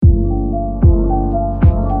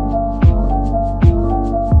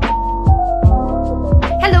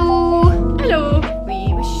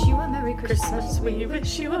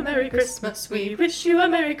Christmas. We wish you a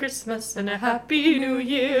Merry Christmas and a Happy New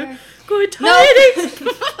Year. Good tidings.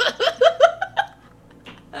 No.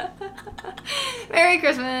 Merry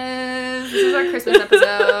Christmas! This is our Christmas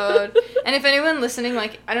episode. And if anyone listening,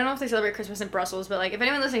 like, I don't know if they celebrate Christmas in Brussels, but, like, if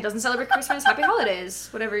anyone listening doesn't celebrate Christmas, happy holidays,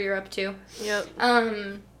 whatever you're up to. Yep.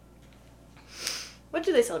 What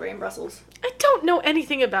do they celebrate in Brussels? I don't know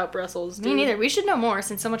anything about Brussels, dude. Me neither. We should know more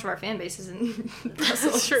since so much of our fan base is in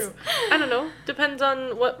Brussels. That's true. I don't know. Depends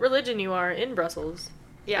on what religion you are in Brussels.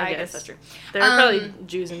 Yeah, I guess that's true. There are probably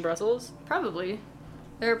Jews in Brussels. Probably.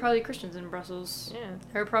 There are probably Christians in Brussels. Yeah.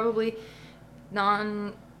 There are probably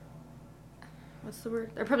what's the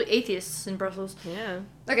word? There are probably atheists in Brussels. Yeah.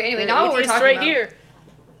 Okay, anyway, now what we're talking right about. here.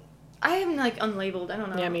 I am, like, unlabeled. I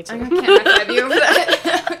don't know. Yeah, me too. I can't high-five you over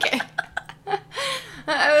that. Okay.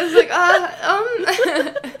 I was like,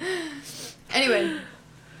 Anyway.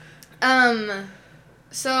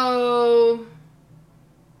 So...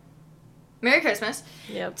 Merry Christmas.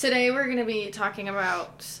 Yep. Today we're going to be talking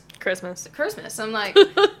about... Christmas. I'm like,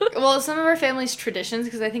 well, some of our family's traditions,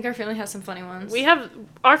 because I think our family has some funny ones.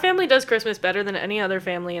 Our family does Christmas better than any other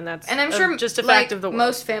family, and that's I'm sure just a fact of the world.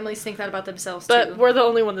 Most families think that about themselves, but too. But we're the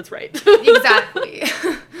only one that's right. Exactly.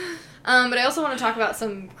 But I also want to talk about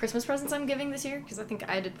some Christmas presents I'm giving this year, because I think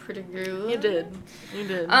I did pretty good. You did.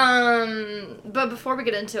 But before we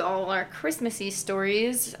get into all our Christmassy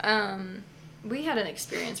stories, we had an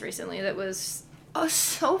experience recently that was... Oh,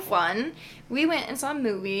 so fun. We went and saw a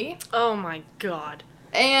movie. Oh my god.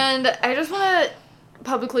 And I just want to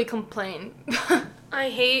publicly complain. I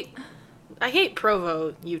hate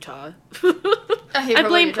Provo, Utah. I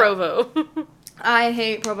blame Utah. Provo. I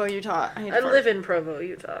hate Provo, Utah. I live in Provo,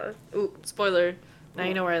 Utah. Ooh, spoiler. Now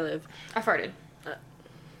you know where I live. I farted.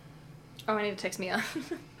 I need to text Mia.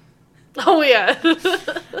 Oh, yeah.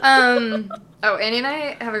 Annie and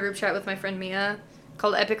I have a group chat with my friend Mia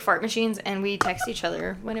called Epic Fart Machines, and we text each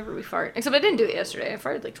other whenever we fart. Except I didn't do it yesterday. I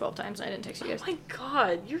farted like 12 times, and I didn't text you guys. Oh my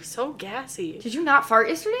god, you're so gassy. Did you not fart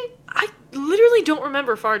yesterday? I literally don't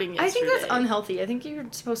remember farting yesterday. I think that's unhealtly. I think you're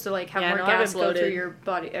supposed to, like, have more gas go through your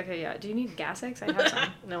body. Okay, yeah. Do you need gas X? I have some.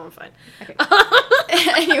 No, I'm fine. Okay.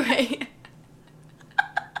 Anyway.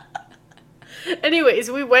 Anyways,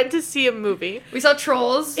 we went to see a movie. We saw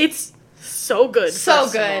Trolls. It's so good. So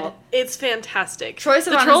good. It's fantastic. Troye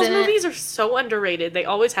Sivan The Trolls is in movies are so underrated. They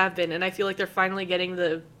always have been, and I feel like they're finally getting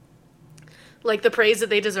the praise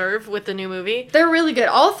that they deserve with the new movie. They're really good.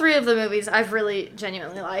 All three of the movies I've really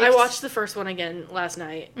genuinely liked. I watched the first one again last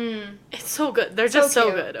night. It's so good. They're just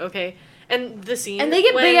so good, okay? And the scene and they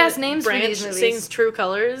get big ass names Branch for these movies. sings True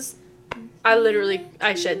Colors.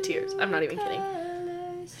 I shed tears. I'm not even kidding.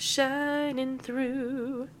 Shining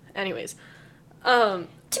through. Anyways,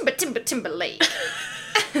 Timberlake.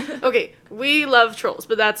 Okay, we love Trolls,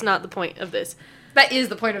 but that's not the point of this. That is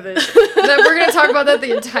the point of this. That we're gonna talk about that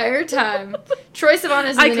the entire time. Troye Sivan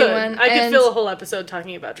is the new one. I could fill a whole episode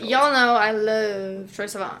talking about Trolls. Y'all know I love Troye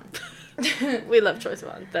Sivan. We love Troye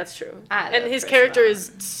Sivan. That's true. And his Troye character Sivan.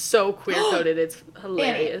 is so queer-coded. It's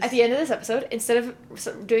hilarious. Annie, at the end of this episode, instead of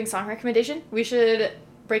doing song recommendation, we should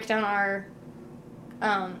break down our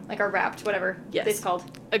our Wrapped, whatever it's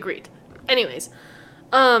called. Agreed. Anyways,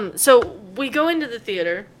 so we go into the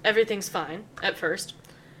theater. Everything's fine at first.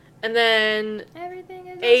 And then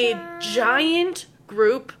a giant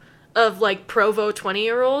group of, like, Provo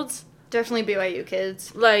 20-year-olds. Definitely BYU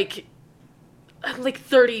kids. Like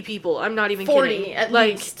 30 people. I'm not even 40 kidding. at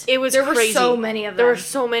least. It was there crazy. There were so many of them. There were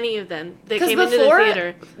so many of them. They came into the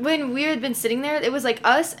theater. When we had been sitting there, it was, like,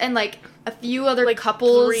 us and, like, a few other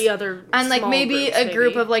couples. 3 other and, like, maybe groups, a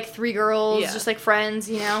group of, like, 3 girls, just, like, friends,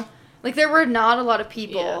 you know? Like, there were not a lot of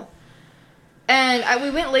people. Yeah. And we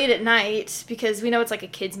went late at night because we know it's, like, a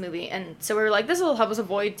kids movie. And so we were like, this will help us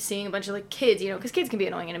avoid seeing a bunch of, like, kids, you know? Because kids can be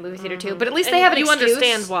annoying in a movie theater, too. But at least they have an excuse. You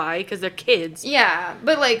understand why, because they're kids. Yeah,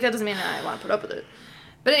 but, like, that doesn't mean I want to put up with it.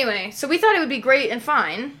 But anyway, so we thought it would be great and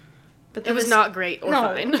fine. But it was not great or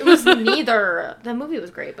fine. It was neither. The movie was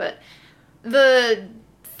great, but the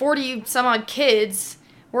 40-some-odd kids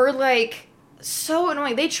were, like, so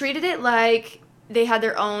annoying. They treated it like they had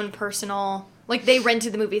their own personal... Like, they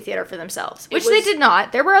rented the movie theater for themselves. Which they did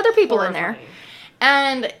not. There were other people horrifying. In there.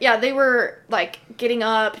 And, yeah, they were, like, getting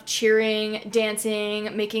up, cheering,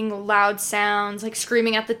 dancing, making loud sounds, like,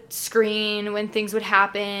 screaming at the screen when things would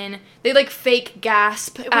happen. They, like, fake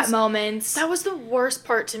gasp at moments. That was the worst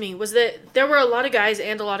part to me, was that there were a lot of guys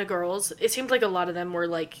and a lot of girls. It seemed like a lot of them were,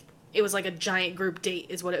 like... It was like a giant group date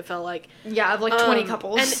is what it felt like. Yeah, of like 20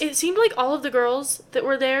 couples. And it seemed like all of the girls that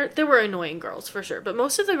were there were annoying girls for sure. But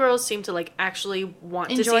most of the girls seemed to like actually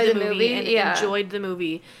want to see the movie and enjoyed the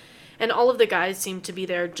movie. and all of the guys seemed to be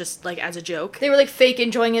there just, like, as a joke. They were, like, fake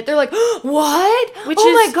enjoying it. They're like, what? Which oh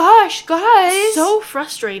is my gosh, guys. so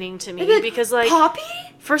frustrating to me, because, like... Poppy?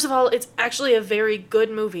 First of all, it's actually a very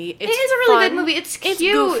good movie. It is a really good movie. It's cute. It's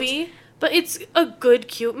goofy, but it's a good,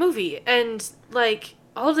 cute movie. And, like,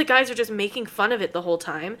 all of the guys are just making fun of it the whole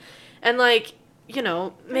time. And, like, you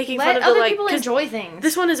know, making fun of the, like... Let other people enjoy things.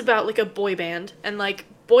 This one is about, like, a boy band. And, like,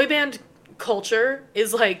 boy band culture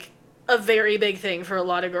is, like, a very big thing for a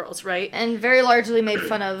lot of girls, right? And very largely made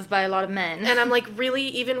fun of by a lot of men. And I'm like, really,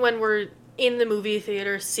 even when we're in the movie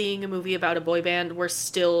theater seeing a movie about a boy band, we're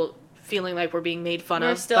still... feeling like we're being made fun of.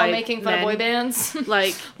 We're still making fun of boy bands.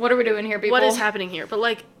 Like, what are we doing here, people? What is happening here? But,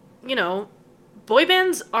 like, you know, boy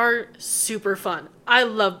bands are super fun. I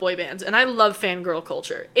love boy bands, and I love fangirl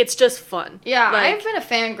culture. It's just fun. Yeah, like, I've been a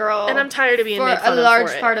fangirl, and I'm tired of being made fun of for a large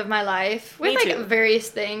for it. part of my life, with Me like too. various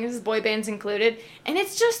things, boy bands included, and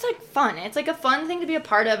it's just like fun. It's like a fun thing to be a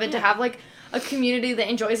part of, and to have like a community that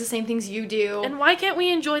enjoys the same things you do. And why can't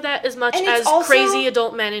we enjoy that as much And as also, crazy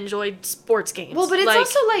adult men enjoyed sports games? Well, but it's like,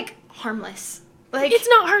 also like harmless. Like, it's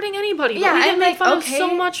not hurting anybody. Yeah, but we get and made like, fun okay. of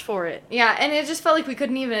so much for it. Yeah, and it just felt like we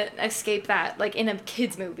couldn't even escape that, like in a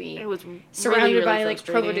kids movie. It was surrounded really, really by like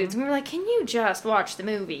provo frustrating. dudes. And we were like, can you just watch the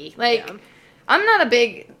movie? Like, Yeah. I'm not a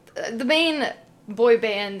big the main boy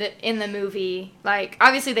band in the movie. Like,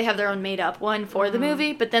 obviously they have their own made up one for the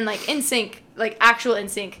movie, but then like NSYNC, like actual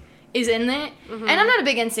NSYNC is in it. And I'm not a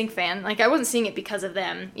big NSYNC fan. Like, I wasn't seeing it because of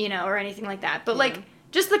them, you know, or anything like that. But like,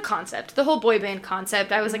 just the concept, the whole boy band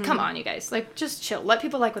concept, I was like, come on, you guys. Like, just chill. Let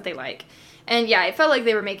people like what they like. And yeah, it felt like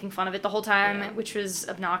they were making fun of it the whole time, which was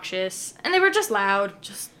obnoxious. And they were just loud.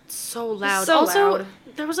 Just so loud. So also, loud.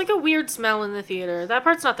 there was like a weird smell in the theater. That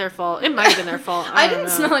part's not their fault. It might have been their fault. I didn't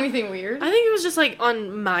don't know. smell anything weird. I think it was just like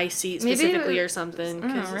on my seat Maybe specifically it- or something,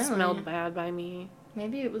 because really? it smelled bad by me.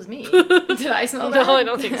 Maybe it was me. Did I smell that? No, I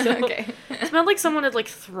don't think so. Okay. It smelled like someone had like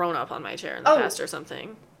thrown up on my chair in the past or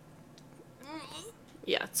something.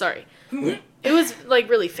 Yeah, sorry. It was like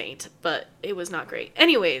really faint, but it was not great.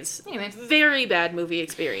 Anyways, very bad movie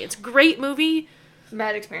experience. Great movie,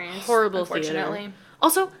 Bad experience. horrible unfortunately. theater.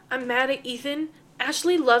 Also, I'm mad at Ethan.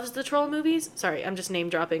 Ashley loves the troll movies. Sorry, I'm just name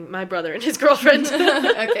dropping my brother and his girlfriend.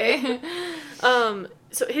 Okay.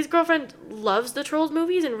 So his girlfriend loves the Trolls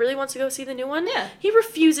movies and really wants to go see the new one. Yeah. He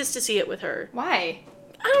refuses to see it with her. Why?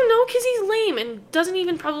 I don't know, because he's lame and doesn't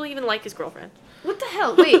even probably even like his girlfriend. What the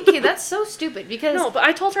hell? Wait, okay, that's so stupid because... No, but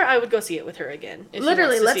I told her I would go see it with her again. If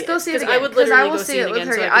Literally, she wants to let's go see it again. I would literally will go see it with again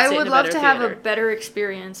her. so I sit would in a love better to have a theater. better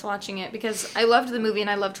experience watching it because I loved the movie and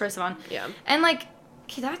I loved Troye Sivan. Yeah. And like,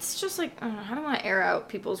 okay, that's just like, I don't know, I don't want to air out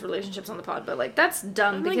people's relationships on the pod, but like, that's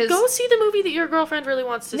dumb I'm because... like, go see the movie that your girlfriend really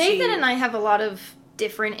wants to see. Nathan and I have a lot of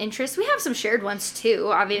different interests. We have some shared ones too,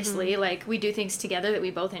 obviously. Like, we do things together that we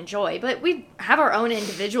both enjoy, but we have our own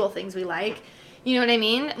individual things we like. You know what I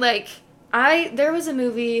mean? Like, there was a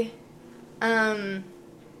movie, the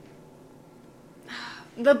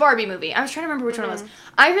Barbie movie. I was trying to remember which one it was.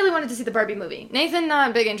 I really wanted to see the Barbie movie. Nathan, not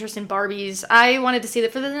a big interest in Barbies. I wanted to see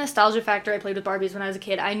that for the nostalgia factor. I played with Barbies when I was a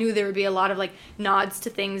kid. I knew there would be a lot of, like, nods to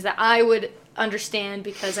things that I would understand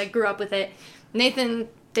because I grew up with it. Nathan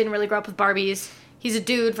didn't really grow up with Barbies. He's a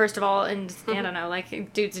dude, first of all, and I don't know,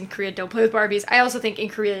 like, dudes in Korea don't play with Barbies. I also think in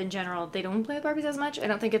Korea in general, they don't play with Barbies as much. I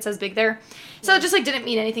don't think it's as big there. So it just, like, didn't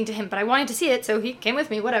mean anything to him, but I wanted to see it, so he came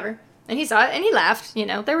with me, whatever. And he saw it, and he laughed, you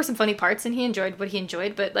know. There were some funny parts, and he enjoyed what he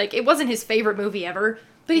enjoyed, but, like, it wasn't his favorite movie ever,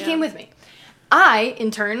 but he came with me. I,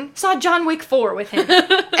 in turn, saw John Wick 4 with him,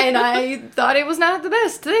 and I thought it was not the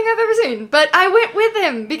best thing I've ever seen, but I went with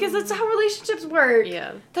him, because that's how relationships work.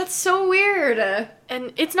 Yeah. That's so weird.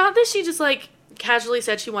 And it's not that she just, like, casually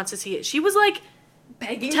said she wants to see it. She was, like,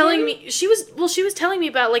 Begging telling him? me... She was telling me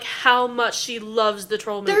about, like, how much she loves the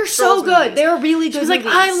Troll movies. They're so good. They're really good She was like,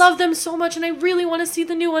 movies. I love them so much, and I really want to see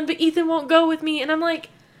the new one, but Ethan won't go with me. And I'm like...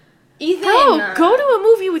 Ethan, Bro, go to a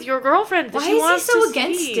movie with your girlfriend that why she wants is he so to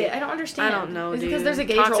against see. it? I don't understand. I don't know, Is it dude. because there's a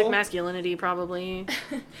gay Toxic troll? masculinity, probably.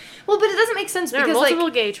 Well, but it doesn't make sense There are because, multiple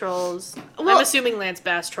like... gay trolls. Well- I'm assuming Lance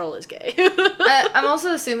Bass troll is gay. I'm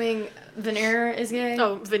also assuming Veneer is gay.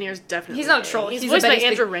 Oh, Veneer's definitely He's not a gay. troll. He's He's voiced a by Betty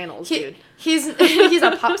Andrew Spag- Reynolds, He- dude. He's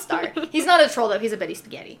a pop star. He's not a troll, though. He's a Betty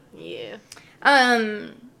Spaghetti. Yeah.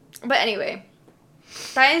 But anyway.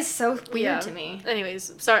 That is so weird Yeah. to me.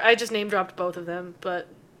 Anyways, sorry, I just name dropped both of them, but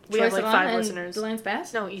we Troye have like Sivan 5 and listeners. Lance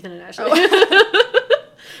Bass? No, Ethan and Ashley. Oh.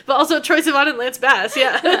 But also Troye Sivan and Lance Bass,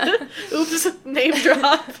 yeah. Oops, name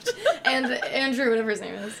dropped. And Andrew, whatever his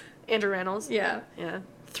name is. Andrew Reynolds. Yeah. Yeah.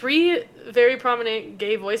 3 very prominent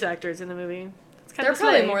gay voice actors in the movie. It's kind They're of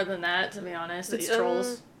probably slay. more than that, to be honest. It's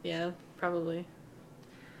trolls. Yeah, probably.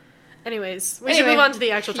 Anyways, we should move on to the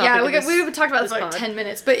actual topic. Yeah, we've talked about this for like 10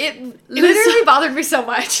 minutes, but it literally bothered me so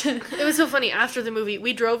much. It was so funny. After the movie,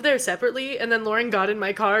 we drove there separately, and then Lauren got in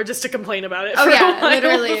my car just to complain about it. Oh, for yeah, a while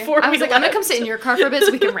literally. Before I was like, I'm gonna come sit in your car for a bit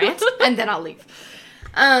so we can rant, and then I'll leave.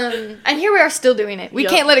 And here we are still doing it. We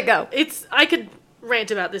can't let it go. I could rant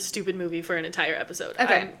about this stupid movie for an entire episode.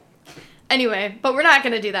 Okay. Anyway, but we're not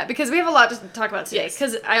gonna do that because we have a lot to talk about today.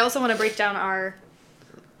 Because I also want to break down our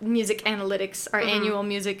music analytics, our annual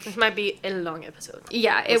music. This might be a long episode.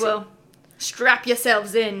 Yeah, it will. Strap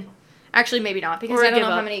yourselves in. Actually, maybe not, because I don't know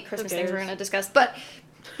how many Christmas things we're going to discuss. But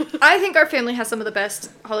I think our family has some of the best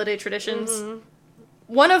holiday traditions.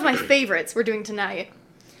 One of my favorites we're doing tonight.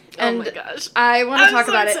 And oh my gosh. I want to talk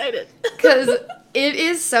about excited. it. Because it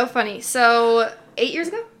is so funny. So, 8 years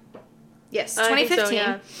ago? Yes, 2015. I think so,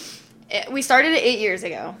 yeah. We started it 8 years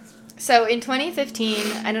ago. So in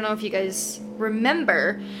 2015, I don't know if you guys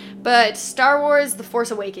remember, but Star Wars The Force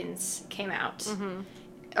Awakens came out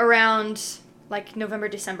around like November,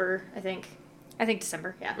 December, I think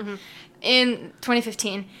December, yeah, in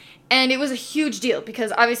 2015. And it was a huge deal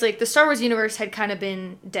because obviously like, the Star Wars universe had kind of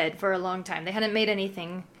been dead for a long time. They hadn't made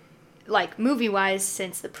anything like movie-wise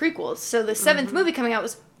since the prequels. So the seventh movie coming out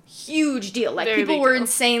was a huge deal. Like people were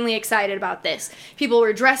insanely excited about this. People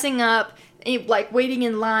were dressing up, like waiting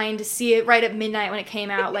in line to see it right at midnight when it came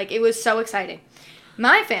out. Like it was so exciting.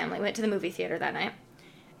 My family went to the movie theater that night,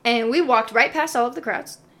 and we walked right past all of the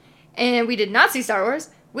crowds, and we did not see Star Wars.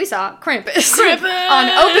 We saw Krampus on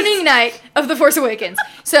opening night of The Force Awakens.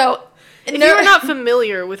 So if you are not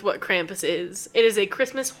familiar with what Krampus is, it is a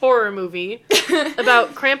Christmas horror movie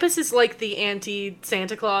about Krampus is like the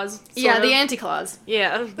anti-Santa Claus. Yeah, the anti-Claus.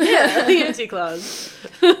 Yeah, the anti-Claus.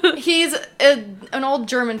 He's an old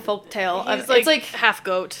German folktale. It's like half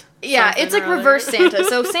goat. Yeah, it's like reverse Santa.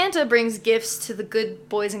 So Santa brings gifts to the good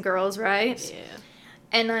boys and girls, right? Yeah.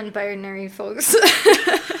 And non-binary folks.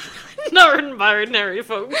 Non-binary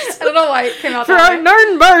folks. I don't know why it came out for our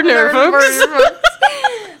non-binary folks.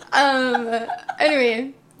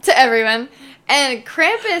 Anyway, to everyone. And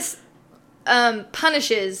Krampus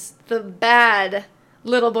punishes the bad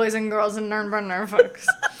little boys and girls and non-binary folks.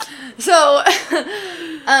 So,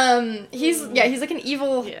 he's like an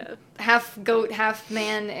evil half goat, half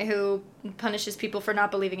man who punishes people for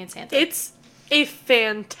not believing in Santa. It's a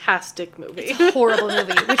fantastic movie. It's a horrible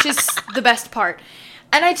movie, which is the best part.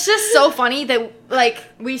 And it's just so funny that, like,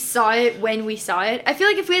 we saw it when we saw it. I feel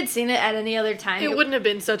like if we had seen it at any other time... It wouldn't have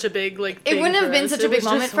been such a big, like, It wouldn't have been such a big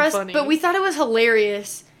moment for us, but we thought it was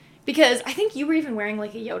hilarious. Because I think you were even wearing,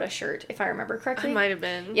 like, a Yoda shirt, if I remember correctly. I might have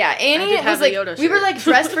been. Yeah, Annie was, like... We were, like,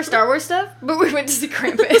 dressed for Star Wars stuff, but we went to see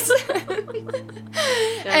Krampus. Yeah, we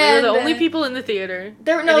were the only people in the theater.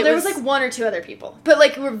 There was, like, one or two other people. But,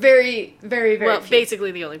 like, we're very, very, very few.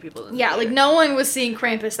 Basically the only people in the theater. Yeah, like, no one was seeing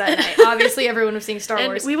Krampus that night. Obviously, everyone was seeing Star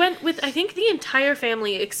Wars. And we went with, I think, the entire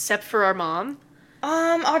family except for our mom.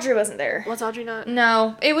 Audrey wasn't there. Was Audrey not?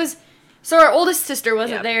 No, it was... So our oldest sister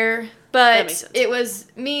wasn't there, but it was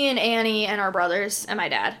me and Annie and our brothers and my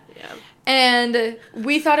dad. Yeah. And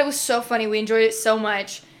we thought it was so funny. We enjoyed it so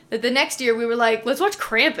much that the next year we were like, let's watch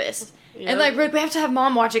Krampus. Yep. And like, we have to have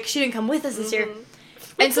Mom watch it because she didn't come with us this year.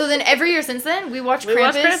 And so then every year since then, we watch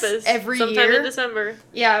Krampus every year. Sometime in December.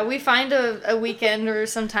 Yeah, we find a weekend or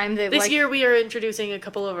sometime that This year we are introducing a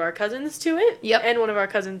couple of our cousins to it. Yep. And one of our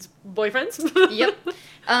cousins' boyfriends. Yep.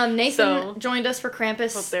 Nathan joined us for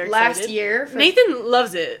Krampus last year. Nathan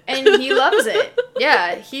loves it. And he loves it.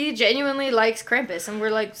 Yeah, he genuinely likes Krampus, and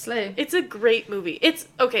we're like, slay. It's a great movie. It's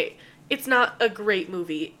not a great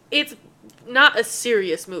movie. It's not a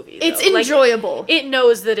serious movie, though. It's enjoyable. Like, it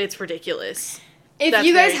knows that it's ridiculous. If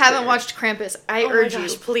you guys haven't watched Krampus, I urge you.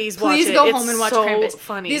 Please watch it. Please go home and watch Krampus. It's so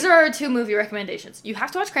funny. These are our 2 movie recommendations. You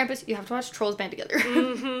have to watch Krampus. You have to watch Trolls Band Together.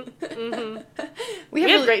 We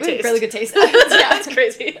have great taste. We have really good taste. Yeah, it's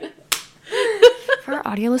crazy. For our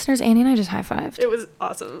audio listeners, Annie and I just high-fived. It was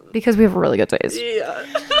awesome. Because we have really good taste. Yeah.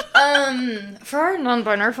 For our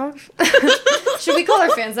non-binary folks, should we call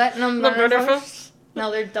our fans that? Non-binary folks?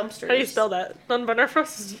 No, they're dumpsters. How do you spell that? Non-binary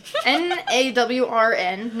folks?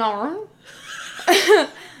 N-A-W-R-N, narn.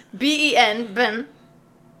 B-E-N, Ben.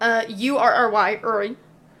 U-R-R-Y, Uri.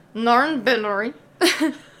 Narn Benori.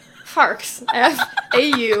 Farks.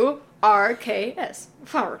 F-A-U-R-K-S.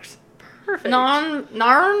 Farks. Perfect. Narn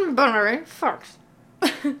Benori. Farks.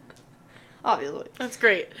 Obviously. That's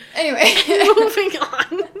great. Anyway. Moving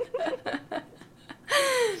on.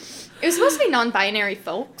 It was supposed to be non-binary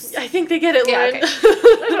folks. I think they get it, Lauren. Yeah,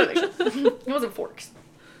 okay. It wasn't forks.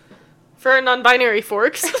 For non-binary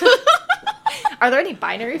forks. Are there any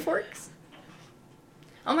binary forks?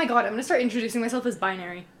 Oh my god, I'm gonna start introducing myself as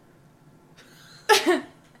binary.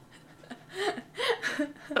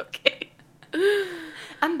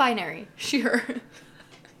 I'm binary. Sure.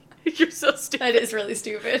 You're so stupid. That is really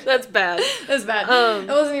stupid. That's bad. That's bad. That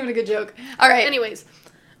wasn't even a good joke. All right. Anyways,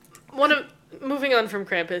 moving on from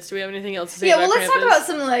Krampus, do we have anything else to say yeah, about well, let's Krampus? talk about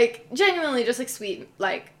some, like, genuinely just, like, sweet,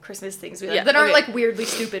 like, Christmas things we like that aren't, like, weirdly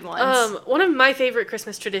stupid ones. One of my favorite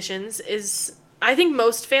Christmas traditions is, I think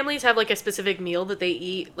most families have, like, a specific meal that they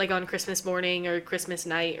eat, like, on Christmas morning or Christmas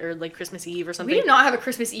night or, like, Christmas Eve or something. We do not have a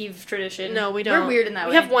Christmas Eve tradition. No, we don't. We're weird in that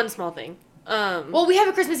way. We have one small thing. Well, we have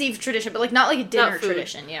a Christmas Eve tradition, but, like, not, like, a dinner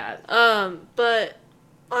tradition, yeah. But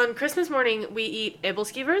on Christmas morning, we eat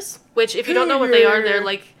æbleskivers, which, if you don't know what they are, they're,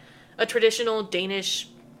 like, a traditional Danish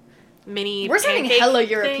mini We're sounding pancake hella thing.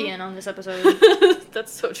 European on this episode.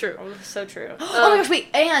 That's so true. Oh, so true. Oh my gosh, wait,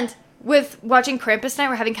 and with watching Krampus night,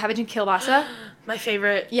 we're having cabbage and kielbasa. My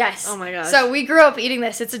favorite. Yes. Oh my gosh. So we grew up eating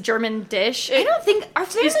this. It's a German dish. I don't think our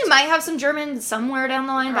family might have some German somewhere down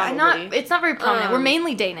the line, Probably. but it's not very prominent. We're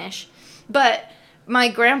mainly Danish. But my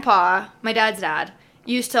grandpa, my dad's dad,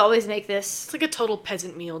 used to always make this. It's like a total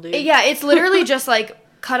peasant meal, dude. Yeah, it's literally just like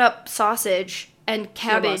cut up sausage and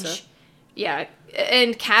cabbage. Kielbasa. Yeah,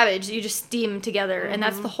 and cabbage you just steam together, and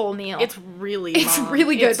that's the whole meal. It's really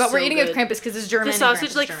really good, but we're so eating it with Krampus because it's German. The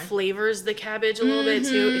sausage, and like, German. flavors the cabbage a little bit,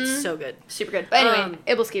 too. It's so good. Super good. But anyway,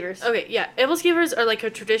 æbleskivers. Okay, yeah. Æbleskivers are, like, a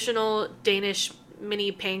traditional Danish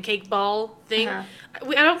mini pancake ball thing. I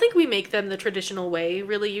don't think we make them the traditional way,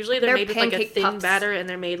 really. Usually they're made with, like, a thin batter, and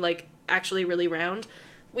they're made, like, actually really round.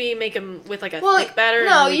 We make them with, like, a thick batter.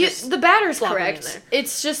 No, and the batter's plop 'em in correct. there.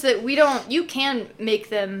 It's just that you can make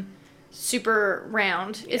them super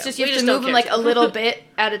round. It's just you have to move them, like, a little bit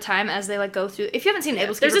at a time as they, like, go through. If you haven't seen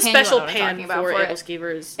æbleskiver there's a pan, you special know what I'm pan talking about for it.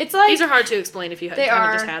 æbleskivers. It's like... These are hard to explain if you haven't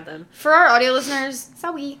just had them. For our audio listeners,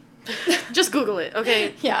 sorry. Just Google it,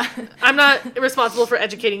 okay? Yeah. I'm not responsible for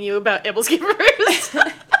educating you about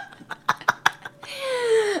æbleskivers.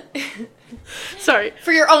 Sorry.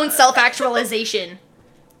 For your own self-actualization.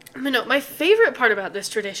 No, my favorite part about this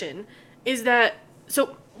tradition is that,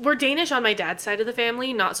 so we're Danish on my dad's side of the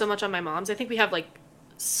family, not so much on my mom's. I think we have, like,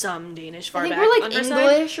 some Danish far back. I think we're, like, on our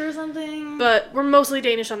English side, or something. but we're mostly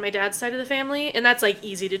Danish on my dad's side of the family, and that's, like,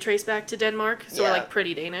 easy to trace back to Denmark, so we're, like,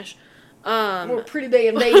 pretty Danish. We're pretty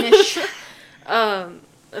damn Danish.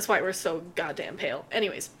 That's why we're so goddamn pale.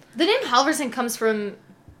 Anyways. The name Halvorsen comes from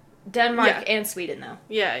Denmark and Sweden, though.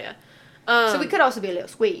 Yeah. So we could also be a little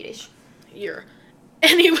Swedish.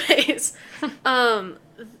 Anyways,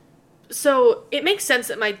 so it makes sense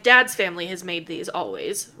that my dad's family has made these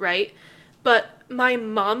always, right? But my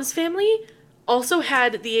mom's family also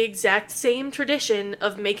had the exact same tradition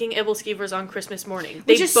of making æbleskivers on Christmas morning.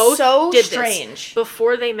 Which is both so did strange. This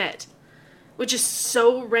before they met. Which is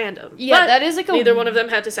so random. Yeah, but that is like neither one of them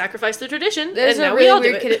had to sacrifice the tradition, That is and now a we all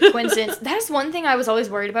really do weird it. coincidence. That's one thing I was always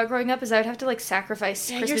worried about growing up is I would have to, like, sacrifice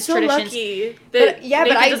Christmas you're so traditions. lucky that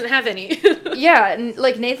Nathan doesn't have any. Yeah, and,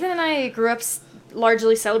 like, Nathan and I grew up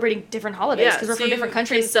largely celebrating different holidays because we're from different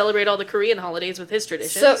countries. Can celebrate all the Korean holidays with his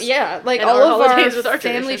traditions. So yeah, like, and all of holidays with our our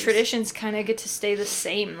family traditions kind of get to stay the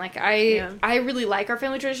same. Like, I really like our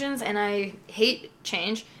family traditions, and I hate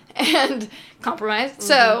change and compromise. Mm-hmm.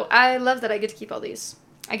 So I love that I get to keep all these.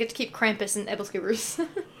 I get to keep Krampus and æbleskivers.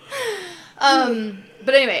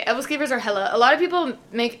 But anyway, æbleskivers are hella. A lot of people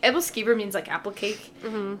make æbleskiver means, like, apple cake,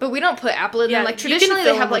 but we don't put apple in them. Like, traditionally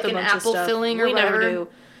they have, like, an apple filling or whatever. We never do.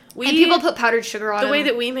 And people put powdered sugar on them. The way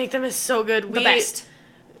that we make them is so good. The best.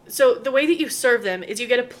 So the way that you serve them is you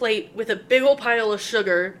get a plate with a big old pile of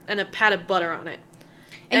sugar and a pat of butter on it.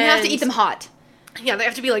 And you have to eat them hot. Yeah, they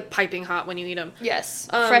have to be, like, piping hot when you eat them. Yes,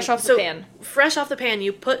 fresh off the pan. Fresh off the pan,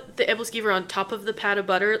 you put the æbleskiver on top of the pat of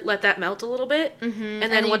butter, let that melt a little bit, and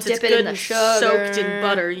then once it's good and soaked in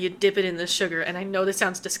butter, you dip it in the sugar. And I know this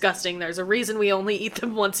sounds disgusting. There's a reason we only eat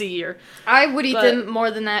them once a year. I would eat them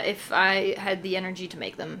more than that if I had the energy to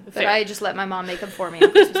make them. But I just let my mom make them for me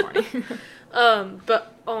on Christmas morning.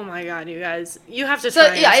 But oh my god, you guys, you have to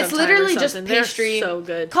try it. Yeah, it's literally just pastry. They're so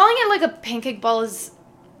good. Calling it like a pancake ball is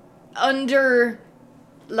under,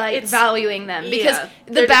 like, valuing them because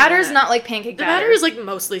the batter's not like pancake batter. The batter is, like,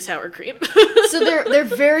 mostly sour cream. So they're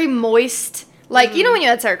very moist. Like, you know when you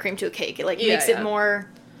add sour cream to a cake, it, like, makes it more,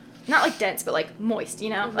 not, like, dense, but, like, moist,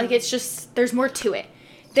 you know? Like, it's just, there's more to it.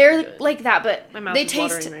 They're like that, but they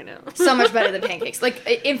taste right now. so much better than pancakes. Like,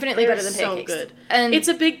 infinitely better than pancakes. So good. And it's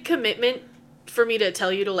a big commitment for me to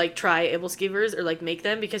tell you to, like, try æbleskivers or, like, make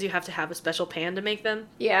them because you have to have a special pan to make them.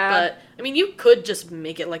 Yeah. But, I mean, you could just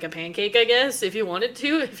make it like a pancake, I guess, if you wanted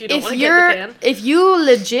to, if you don't want to get the pan. If you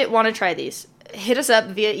legit want to try these, hit us up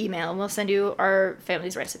via email and we'll send you our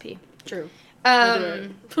family's recipe. True.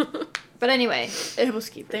 But anyway,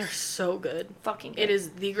 æbleskivers. They're so good. Fucking good. It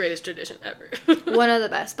is the greatest tradition ever. One of the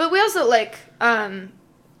best. But we also, like,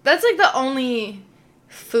 That's, like, the only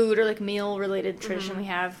food or, like, meal-related tradition we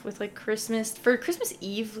have with, like, Christmas. For Christmas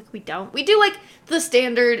Eve, like, we don't. We do, like, the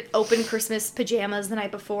standard open Christmas pajamas the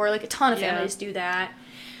night before. Like, a ton of families do that.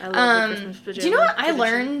 I love the Christmas pajama. Do you know what tradition. I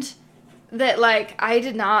learned that, like, I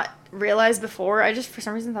did not realize before? I just, for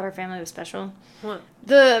some reason, thought our family was special. What?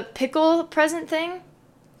 The pickle present thing.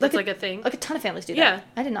 That's like a thing? Like, a ton of families do that. Yeah.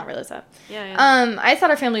 I did not realize that. Yeah. I thought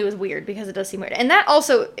our family was weird because it does seem weird. And that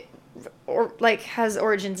also, has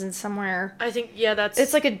origins in somewhere. I think, that's...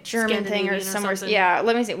 It's like a German thing or somewhere. Yeah,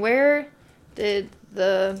 let me see. Where did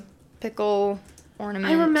the pickle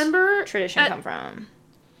ornament tradition come from?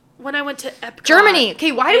 When I went to Epcot. Germany!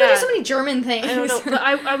 Okay, why do we do so many German things? I don't know. But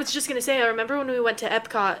I was just going to say, I remember when we went to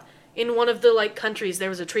Epcot, in one of the, like, countries, there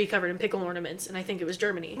was a tree covered in pickle ornaments, and I think it was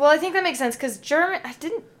Germany. Well, I think that makes sense, because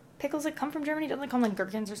didn't pickles, like, come from Germany? Don't they come, like,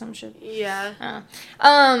 gherkins or some shit? Yeah.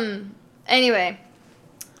 Anyway.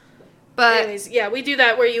 But... Anyways, yeah, we do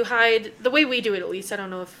that where you hide, the way we do it at least, I don't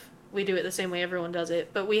know if we do it the same way everyone does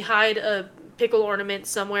it, but we hide a pickle ornament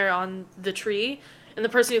somewhere on the tree, and the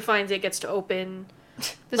person who finds it gets to open...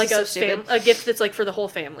 like a gift that's like for the whole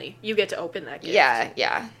family. You get to open that gift.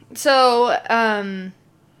 Yeah. So,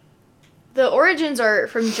 the origins are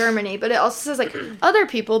from Germany, but it also says, like, other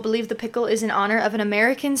people believe the pickle is in honor of an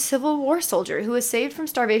American Civil War soldier who was saved from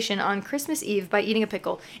starvation on Christmas Eve by eating a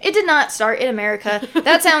pickle. It did not start in America.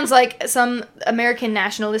 That sounds like some American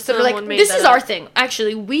nationalists that were like, this is our thing.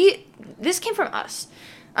 Actually, this came from us.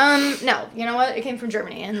 No, you know what? It came from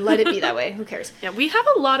Germany, and let it be that way. Who cares? Yeah, we have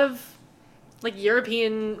a lot of, like,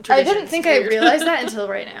 European traditions. I didn't think I realized that until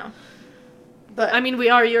right now. But I mean, we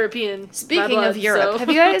are European. Speaking of Europe, have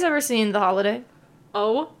you guys ever seen The Holiday?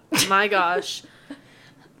 Oh my gosh. Dude,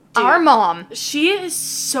 our mom. She is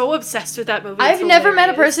so obsessed with that movie. I've never met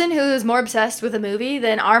a person who is more obsessed with a movie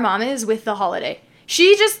than our mom is with The Holiday.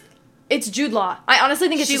 It's Jude Law. I honestly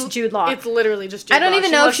think it's just Jude Law. It's literally just Jude Law. I don't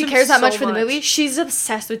even know if she cares that much for the movie. She's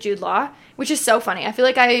obsessed with Jude Law, which is so funny. I feel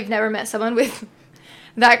like I've never met someone with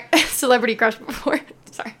that celebrity crush before.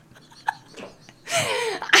 Sorry.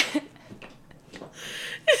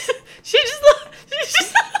 She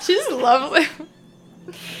just loves him.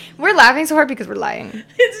 We're laughing so hard because we're lying.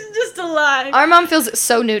 It's just a lie. Our mom feels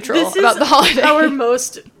so neutral about The Holiday. Our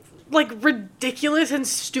most, like, ridiculous and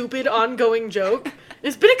stupid ongoing joke.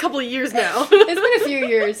 It's been a couple of years now. It's been a few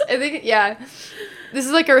years. I think, yeah. This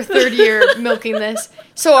is like our third year milking this.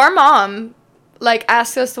 So our mom, like,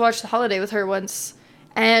 asked us to watch The Holiday with her once.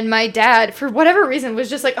 And my dad, for whatever reason, was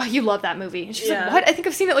just like, oh, you love that movie. And she's like, what? I think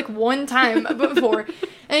I've seen it, like, one time before.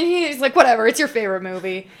 And he's like, whatever, it's your favorite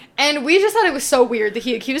movie. And we just thought it was so weird that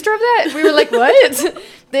he accused her of that. We were like, what?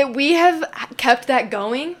 That we have kept that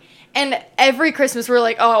going. And every Christmas, we're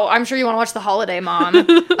like, oh, I'm sure you want to watch The Holiday, Mom.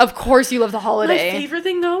 Of course you love The Holiday. My favorite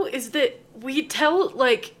thing, though, is that we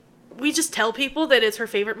just tell people that it's her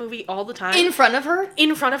favorite movie all the time. In front of her?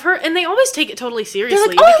 In front of her. And they always take it totally seriously. They're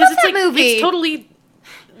like, oh, because it's like, movie. It's totally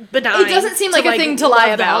benign. It doesn't seem like a thing to lie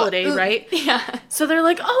about. The Holiday, right? Yeah. So they're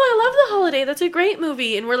like, oh, I love The Holiday. That's a great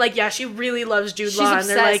movie. And we're like, yeah, she really loves Jude Law.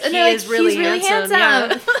 Obsessed. And they're like, he's really handsome.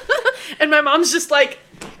 Yeah. And my mom's just like,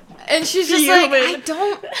 and she's just like,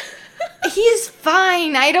 he's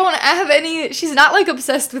fine. I don't have any, she's not, like,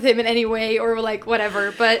 obsessed with him in any way or, like,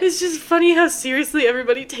 whatever, but it's just funny how seriously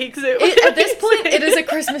everybody takes it. At this point, it is a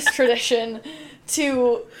Christmas tradition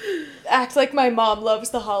to act like my mom loves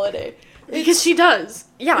The Holiday. Because she does.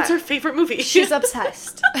 Yeah. It's her favorite movie. She's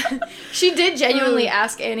obsessed. She did genuinely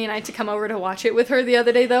ask Annie and I to come over to watch it with her the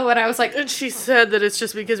other day, though, and I was like... And she said that it's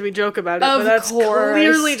just because we joke about it, but that's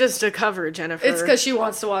clearly just a cover, Jennifer. It's because she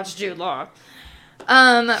wants to watch Jude Law.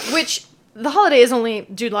 Which, The Holiday is only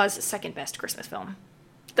Jude Law's second best Christmas film.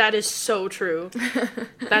 That is so true.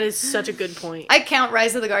 That is such a good point. I count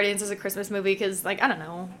Rise of the Guardians as a Christmas movie because, like, I don't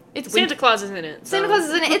know. Santa Claus is in it. So. Santa Claus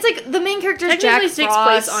is in it. It's like the main character is Jack Frost. It takes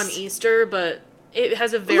place on Easter, but it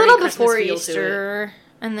has a very little Christmas before feel Easter, to it.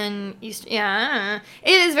 And then Easter. Yeah, it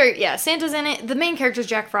is very. Yeah, Santa's in it. The main character is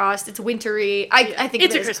Jack Frost. It's wintry. I think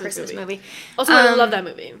it's a Christmas movie. Also, I love that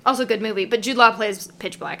movie. Also, good movie. But Jude Law plays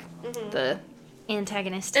Pitch Black, the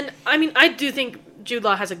antagonist. And I mean, I do think Jude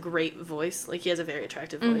Law has a great voice. Like, he has a very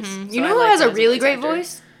attractive voice. So you know who has a really great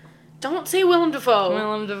voice? Don't say Willem Dafoe.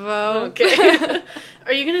 Willem Dafoe. Okay.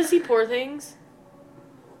 Are you gonna see Poor Things?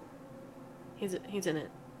 He's in it.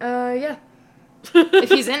 Yeah. If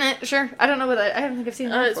he's in it, sure. I don't know what I don't think I've seen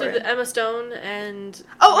that It's with Emma Stone and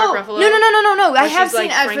Mark Ruffalo. No. I have seen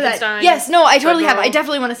ads for that. Yes, no, I totally have. I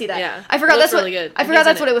definitely want to see that. Yeah. I forgot that's really good. I forgot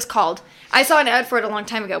that's what it was called. I saw an ad for it a long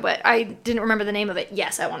time ago, but I didn't remember the name of it.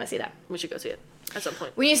 Yes, I want to see that. We should go see it at some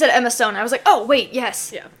point. When you said Emma Stone, I was like, oh wait,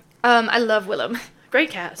 yes. Yeah. I love Willem. Great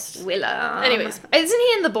cast. Willem. Anyways. Isn't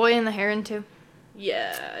he in The Boy and the Heron, too?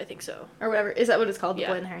 Yeah, I think so. Or whatever. Is that what it's called? The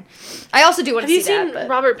Boy and the Heron? I also do want to see that. Have you seen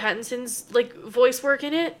Robert Pattinson's, like, voice work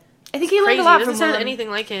in it? I think he learned a lot from Willem. Doesn't sound Willem. anything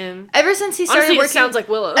like him. Ever since he started Honestly, working... it sounds like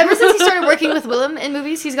Willem. Ever since he started working with Willem in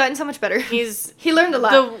movies, he's gotten so much better. He learned a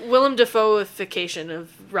lot. The Willem Dafoeification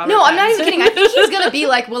of Robert No, Pattinson. I'm not even kidding. I think he's going to be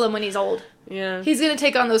like Willem when he's old. Yeah. He's going to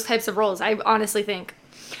take on those types of roles, I honestly think.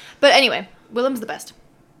 But anyway, Willem's the best.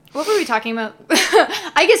 What were we talking about?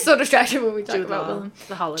 I get so distracted when we talk about Willem.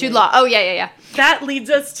 The holiday. Jude Law. Oh, yeah. That leads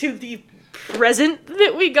us to the present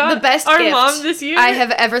that we got The best our gift mom this year. I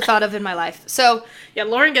have ever thought of in my life. So... Yeah,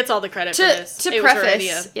 Lauren gets all the credit for this. To it preface, was her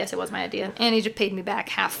idea. yes, it was my idea. Annie just paid me back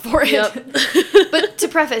half for it. Yep. But to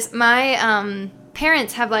preface, my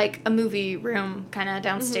parents have like a movie room kind of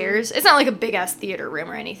downstairs. Mm-hmm. It's not like a big ass theater room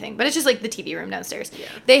or anything, but it's just like the TV room downstairs. Yeah.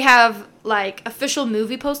 They have like official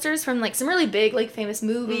movie posters from like some really big like famous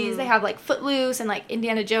movies. They have like Footloose and like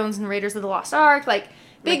Indiana Jones and Raiders of the Lost Ark, like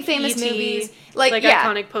big like famous E.T., movies, like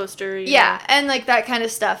iconic poster, and like that kind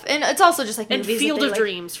of stuff. And it's also just like and movies Field that of like,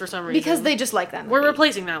 Dreams for some reason because they just like that movie. We're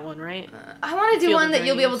replacing that one, right? I want to do one that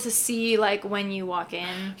you'll be able to see like when you walk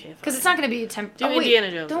in, because it's not going to be Do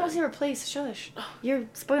Indiana Jones. Don't say replace. Shush. You're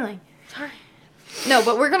spoiling. Sorry. No,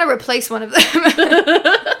 but we're going to replace one of them.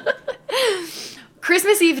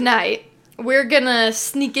 Christmas Eve night. We're gonna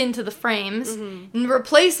sneak into the frames and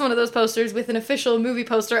replace one of those posters with an official movie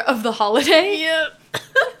poster of the holiday. Yep.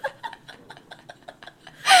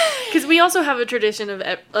 Because we also have a tradition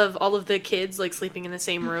of all of the kids like sleeping in the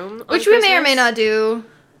same room, which we may or may not do.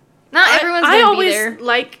 Not everyone's gonna be there. I always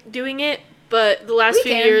like doing it, but the last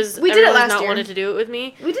few years, we did it last not year. Wanted to do it with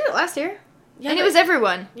me. We did it last year, yeah, and it was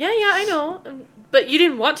everyone. Yeah, I know, but you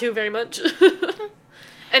didn't want to very much.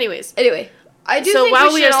 Anyway, I do. So think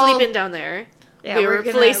while we are all... sleeping down there, yeah, we were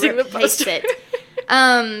replacing the poster.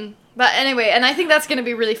 It. But anyway, and I think that's gonna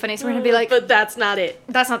be really funny. So we're gonna be like, but that's not it.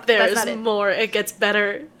 There's more. It gets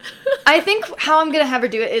better. I think how I'm gonna have her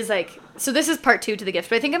do it is like, so this is part 2 to the gift,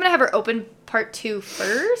 but I think I'm gonna have her open part 2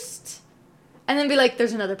 first, and then be like,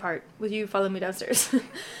 "There's another part. Will you follow me downstairs?"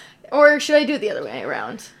 Or should I do it the other way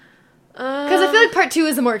around? Because I feel like part 2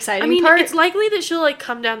 is the more exciting part. It's likely that she'll like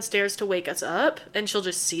come downstairs to wake us up, and she'll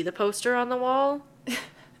just see the poster on the wall.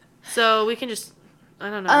 So we can just, I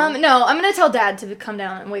don't know. No, I'm gonna tell Dad to come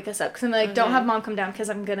down and wake us up, because I'm like, don't have Mom come down, because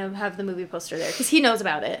I'm gonna have the movie poster there, because he knows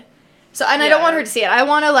about it. So, and I don't want her to see it. I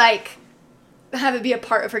want to like have it be a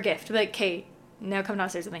part of her gift. Be like, Kate, now come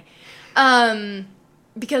downstairs with me,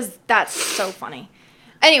 because that's so funny.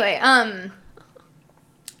 Anyway,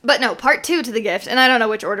 but no, part 2 to the gift, and I don't know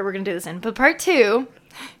which order we're gonna do this in, but part 2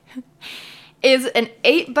 is an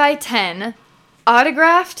 8x10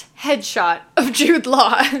 autographed headshot of Jude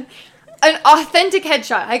Law. An authentic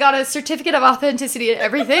headshot. I got a certificate of authenticity and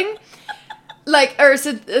everything.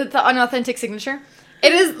 An authentic signature.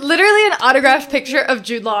 It is literally an autographed picture of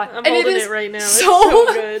Jude Law. I'm holding it right now. It's so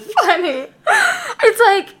good. Funny. It's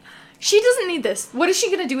like, she doesn't need this. What is she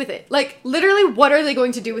going to do with it? Like, literally, what are they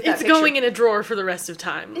going to do with that picture? It's going in a drawer for the rest of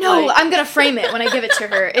time. No, I'm going to frame it when I give it to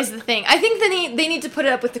her, is the thing. I think they need to put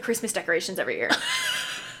it up with the Christmas decorations every year.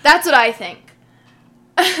 That's what I think.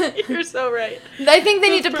 You're so right. I think they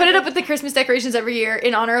need to put it up with the Christmas decorations every year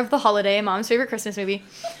in honor of The Holiday, Mom's favorite Christmas movie.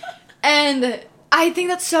 And I think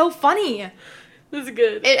that's so funny. This is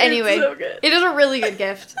good. Anyway, it's so good. It is a really good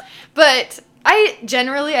gift. But I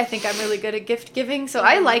think I'm really good at gift giving, so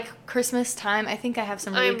I like Christmas time. I think I have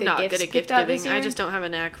some really good gifts. I'm not good at gift giving. I just don't have a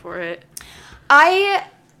knack for it. I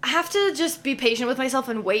have to just be patient with myself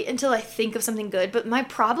and wait until I think of something good. But my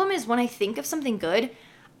problem is when I think of something good,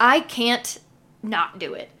 I can't not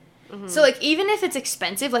do it. Mm-hmm. So, like, even if it's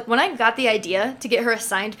expensive, like, when I got the idea to get her a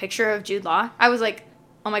signed picture of Jude Law, I was like,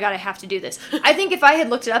 oh my god, I have to do this. I think if I had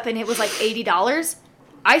looked it up and it was like $80,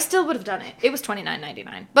 I still would have done it. It was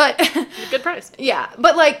 $29.99, but good price. Yeah,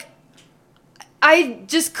 but like, I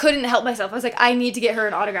just couldn't help myself. I was like, I need to get her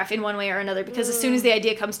an autograph in one way or another, because as soon as the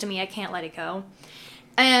idea comes to me, I can't let it go.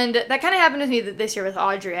 And that kind of happened with me this year with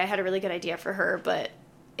Audrey. I had a really good idea for her, but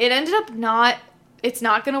it ended up it's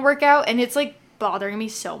not going to work out, and it's like bothering me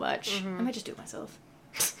so much. I might just do it myself.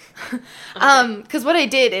 Because what I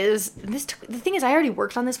did is, the thing is, I already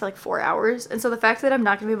worked on this for like 4 hours, and so the fact that I'm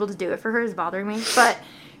not gonna be able to do it for her is bothering me. But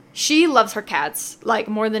she loves her cats, like,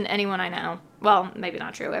 more than anyone I know. Well, maybe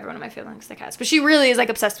not true. Everyone in my family likes their cats, but she really is like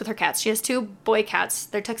obsessed with her cats. She has 2 boy cats.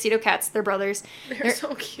 They're tuxedo cats. They're brothers. They're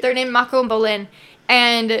so cute. They're named Mako and Bolin,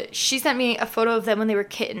 and she sent me a photo of them when they were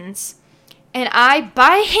kittens, and I,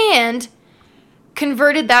 by hand,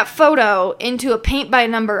 converted that photo into a paint by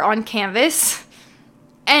number on canvas.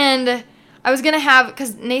 And I was going to have,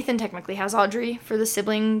 because Nathan technically has Audrey for the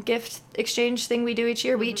sibling gift exchange thing we do each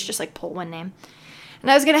year. We each just, like, pull one name. And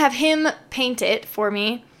I was going to have him paint it for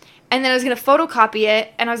me. And then I was going to photocopy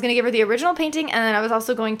it. And I was going to give her the original painting. And then I was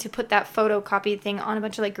also going to put that photocopy thing on a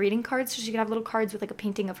bunch of, like, greeting cards. So she could have little cards with, like, a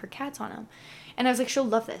painting of her cats on them. And I was like, she'll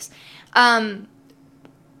love this.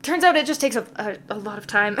 Turns out it just takes a lot of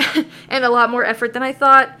time and a lot more effort than I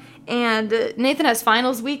thought. And Nathan has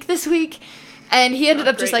finals week this week. And he ended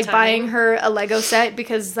up just, like, buying her a Lego set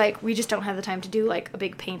because, like, we just don't have the time to do, like, a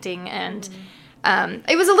big painting. And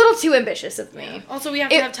it was a little too ambitious of me. Yeah. Also, we have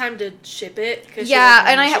to have time to ship it. Yeah,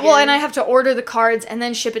 and I have to order the cards and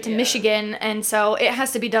then ship it to Michigan. And so it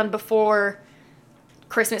has to be done before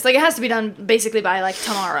Christmas. Like, it has to be done basically by, like,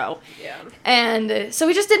 tomorrow. Yeah. And so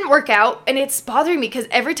it just didn't work out. And it's bothering me because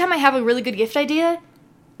every time I have a really good gift idea,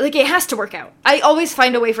 like, it has to work out. I always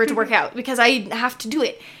find a way for it to work out because I have to do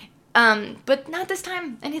it. But not this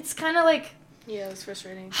time. And it's kind of like... Yeah, it was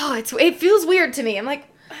frustrating. Oh, it feels weird to me. I'm like,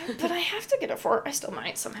 but I have to get it for her. I still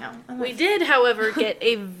might somehow. We did, however, get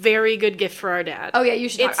a very good gift for our dad. Oh, yeah, you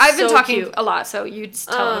should talk. I've been talking a lot, so you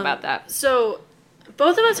tell him about that. So,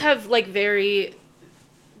 both of us have, like, very...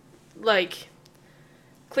 like,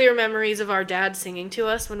 clear memories of our dad singing to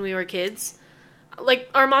us when we were kids. Like,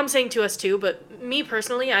 our mom sang to us too, but me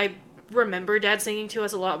personally, I remember dad singing to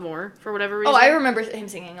us a lot more for whatever reason. Oh, I remember him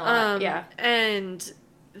singing a lot, yeah. And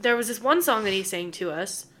there was this one song that he sang to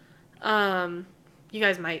us. You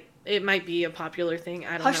guys it might be a popular thing,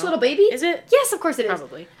 I don't know. Hush Little Baby? Is it? Yes, of course it is.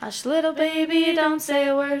 Probably. Hush little baby, don't say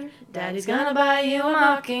a word. Daddy's gonna buy you a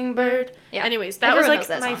mockingbird. Yeah. Anyways, that was like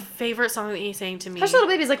my favorite song that he sang to me. Hush Little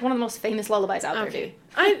Baby is like one of the most famous lullabies out there, dude.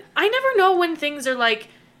 I never know when things are like,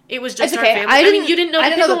 it was just our family. I mean, you didn't know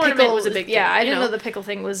the pickle ornament was a big thing. Yeah, I didn't know the pickle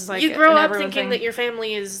thing was like you grow up thinking that your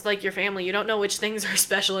family is like your family. You don't know which things are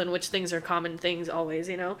special and which things are common things always,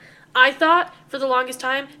 you know? I thought for the longest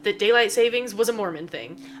time that daylight savings was a Mormon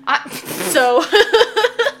thing. So...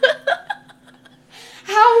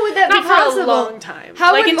 How would that be possible? For a long time.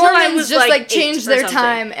 How would Mormons just like change their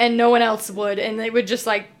time and no one else would, and they would just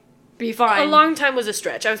like be fine? A long time was a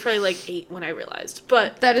stretch. I was probably like 8 when I realized,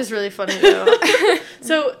 but that is really funny though.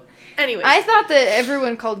 So, anyway, I thought that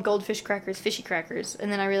everyone called goldfish crackers fishy crackers,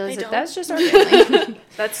 and then I realized that that's just our family.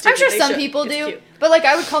 That's stupid. I'm sure some people do, cute. But like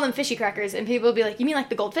I would call them fishy crackers, and people would be like, "You mean like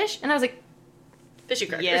the goldfish?" And I was like, "Fishy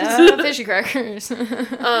crackers." Yeah, fishy crackers.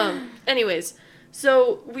 Anyways,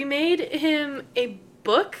 so we made him a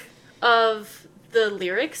book of the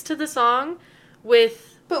lyrics to the song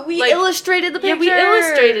with... But we illustrated the pictures. Yeah, we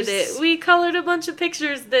illustrated it. We colored a bunch of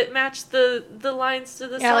pictures that matched the lines to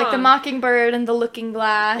the song. Yeah, like the mockingbird and the looking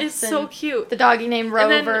glass. It's so cute. The doggy named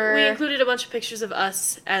Rover. And then we included a bunch of pictures of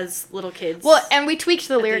us as little kids. Well, and we tweaked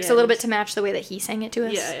the lyrics a little bit to match the way that he sang it to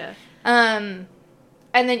us. Yeah. And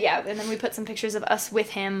then we put some pictures of us with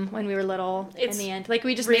him when we were little in the end. Like,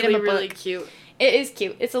 we just made him a book. Really cute. It is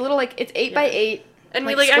cute. It's a little, like, it's 8 by 8. And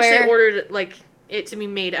we, actually ordered, like, it to be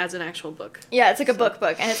made as an actual book. Yeah, it's like a book,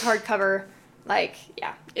 and it's hardcover. Like,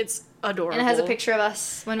 yeah. It's adorable. And it has a picture of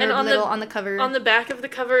us when we were little on the cover. On the back of the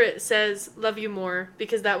cover, it says, "Love you more,"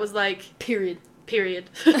 because that was, like... Period.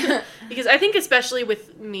 Because I think especially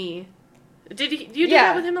with me... Did you do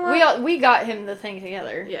that with him a lot? We got him the thing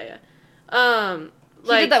together. Yeah.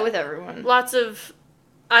 He did that with everyone. Lots of...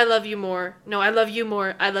 I love you more. No, I love you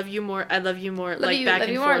more. I love you more. I love you more. Back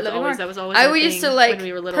and forth. Always. That was always our thing used to, like, when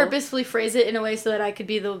we were little. Purposefully phrase it in a way so that I could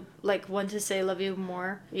be the, like, one to say love you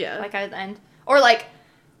more. Yeah. Like, at the end. Or, like,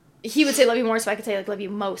 he would say love you more so I could say, like, love you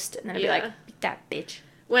most. And then I'd be like, that bitch.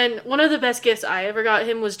 When one of the best gifts I ever got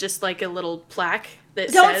him was just, like, a little plaque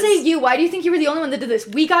that Don't say you. Why do you think you were the only one that did this?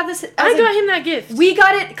 We got this. I got him that gift. We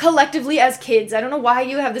got it collectively as kids. I don't know why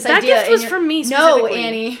you have this idea. That gift was from me specifically. No,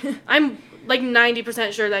 Annie. I'm... like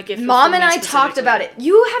 90% sure that gift was Mom and I talked about it.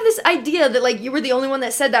 You have this idea that like you were the only one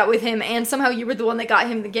that said that with him, and somehow you were the one that got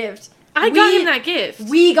him the gift. I got him that gift.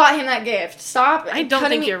 We got him that gift. Stop. I don't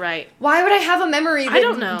think you're right. Why would I have a memory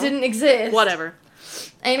that didn't exist? Whatever.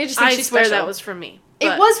 Amy just thinks she's special. I swear that was from me.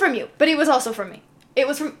 It was from you, but it was also from me. It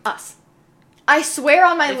was from us. I swear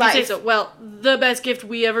on my life. You say so. Well, the best gift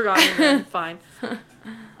we ever got him, fine.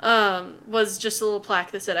 Was just a little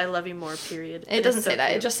plaque that said, "I love you more," period. It doesn't say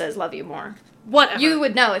that. It just says, "Love you more." Whatever. You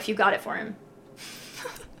would know if you got it for him.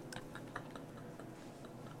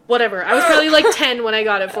 Whatever. I was probably like 10 when I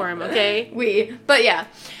got it for him, okay? But yeah.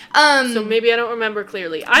 So maybe I don't remember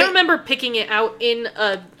clearly. I remember picking it out in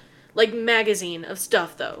a, like, magazine of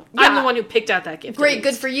stuff, though. Yeah. I'm the one who picked out that gift. Great,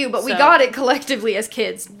 good for you, but we got it collectively as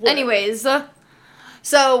kids. Whatever. Anyways,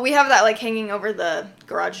 so we have that, like, hanging over the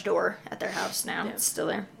garage door at their house now. Yeah. It's still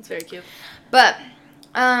there. It's very cute. But,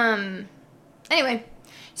 anyway,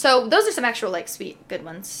 So those are some actual, like, sweet, good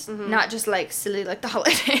ones. Mm-hmm. Not just, like, silly, like the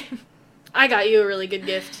holiday. I got you a really good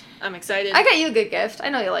gift. I'm excited. I got you a good gift. I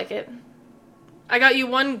know you like it. I got you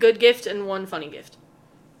one good gift and one funny gift.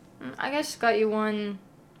 I guess got you one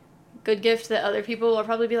good gift that other people will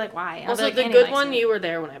probably be like, why? And I'll Also, be like, the Annie good likes one, it. you were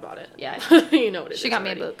there when I bought it. Yeah. You know what it is. She got me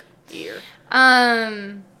a already. book. Ear.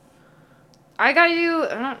 I got you,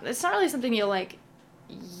 it's not really something you'll, like,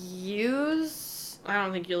 use, I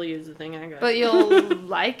don't think you'll use the thing I got. but you'll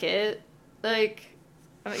like it. Like,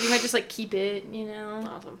 you might just, like, keep it, you know?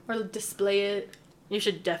 Awesome. Or display it. You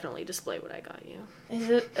should definitely display what I got you. Is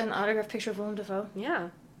it an autographed picture of Willem Dafoe? Yeah.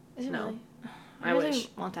 Is it No. really? I really wish.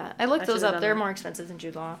 Want that. I looked I those should've up. done They're that. more expensive than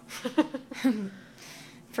Jude Law.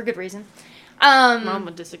 For good reason. Mom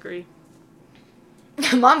would disagree.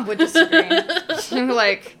 Mom would disagree.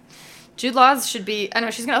 Like, Jude Law's should be... I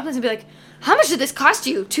know, she's going to open this and be like, how much did this cost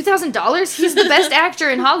you? $2,000? He's the best actor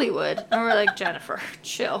in Hollywood. And we're like, Jennifer,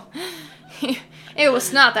 chill. It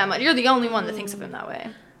was not that much. You're the only one that thinks of him that way.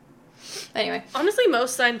 Anyway. Honestly,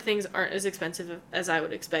 most signed things aren't as expensive as I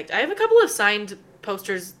would expect. I have a couple of signed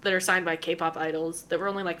posters that are signed by K-pop idols that were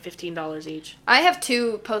only like $15 each. I have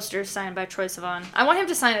 2 posters signed by Troye Sivan. I want him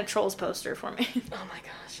to sign a Trolls poster for me. Oh my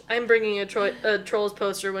gosh. I'm bringing a Trolls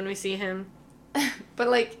poster when we see him. But,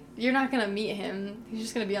 like, you're not going to meet him. He's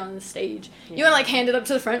just going to be on the stage. Yeah. You want to, like, hand it up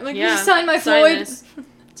to the front? Like, yeah. You sign my Floyd? This.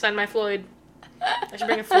 Sign my Floyd. I should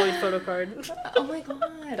bring a Floyd photo card. Oh my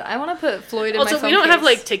god. I want to put Floyd in also, my phone we don't case. have,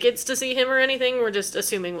 like, tickets to see him or anything. We're just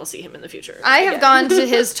assuming we'll see him in the future. I have gone to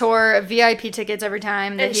his tour, VIP tickets every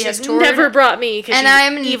time that and he has she's toured. never brought me because and she's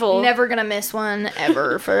I'm evil. Never going to miss one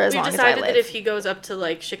ever for as long as I live. We've decided that if he goes up to,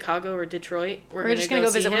 like, Chicago or Detroit, we're just going to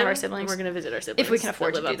go visit him, one of our siblings. And we're going to visit our siblings. If we can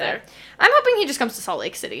afford to live do up that. there. I'm hoping he just comes to Salt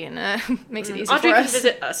Lake City and makes it easy Audrey for can us.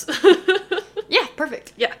 visit us. Yeah,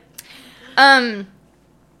 perfect. Yeah.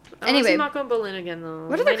 Anyway, I'm not going to Berlin again, though.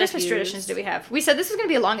 what other Christmas traditions do we have? We said this was going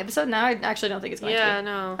to be a long episode. Now I actually don't think it's going to be. Yeah,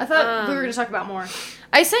 no. I thought we were going to talk about more.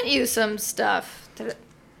 I sent you some stuff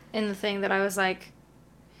in the thing that I was like...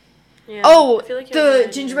 Yeah, oh, I feel like the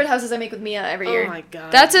gingerbread houses I make with Mia every year. Oh my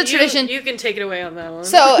god. That's a tradition. You can take it away on that one.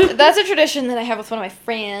 So, that's a tradition that I have with one of my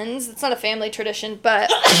friends. It's not a family tradition,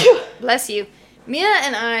 but... bless you. Mia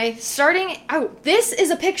and I, starting... Oh, this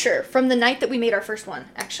is a picture from the night that we made our first one,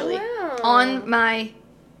 actually. Wow. On my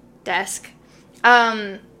desk.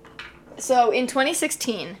 So, in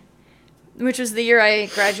 2016, which was the year I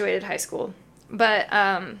graduated high school, but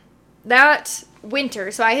that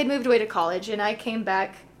winter, so I had moved away to college, and I came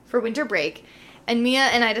back for winter break, and Mia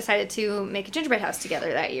and I decided to make a gingerbread house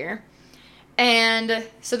together that year. And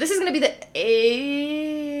so this is going to be the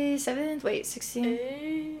 7th? Wait,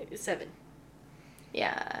 16? 7.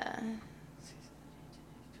 Yeah.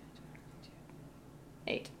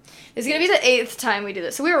 8. This is going to be the 8th time we do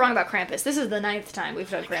this. So we were wrong about Krampus. This is the 9th time we've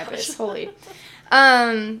done Krampus. Holy.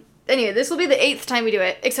 Anyway, this will be the 8th time we do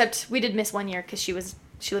it, except we did miss one year because she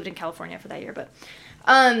lived in California for that year, but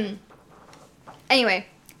anyway,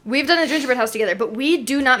 we've done a gingerbread house together, but we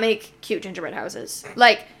do not make cute gingerbread houses.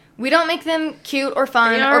 Like, we don't make them cute or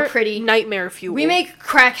fun or pretty. Nightmare fuel. We make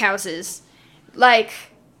crack houses. Like,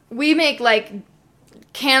 we make, like,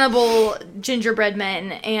 cannibal gingerbread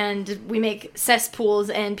men, and we make cesspools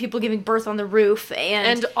and people giving birth on the roof,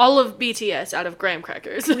 and all of BTS out of graham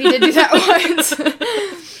crackers. We did do that once.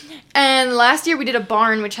 And last year we did a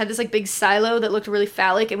barn which had this like big silo that looked really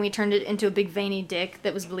phallic, and we turned it into a big veiny dick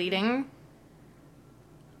that was bleeding.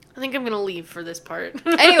 I think I'm gonna leave for this part.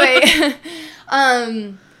 Anyway,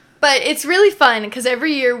 but it's really fun because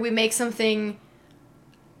every year we make something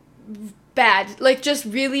bad, like just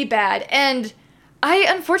really bad, and I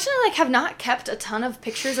unfortunately like have not kept a ton of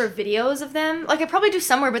pictures or videos of them. Like I probably do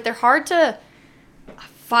somewhere, but they're hard to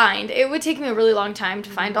find. It would take me a really long time to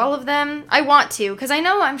find all of them. I want to, because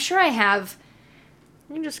I'm sure I have.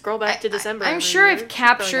 You can just scroll back to December. I'm sure I've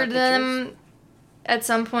captured them at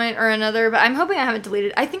some point or another, but I'm hoping I haven't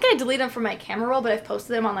deleted. I think I deleted them from my camera roll, but I've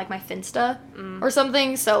posted them on like my Finsta or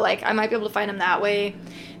something, so like I might be able to find them that way.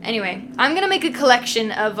 Anyway, I'm gonna make a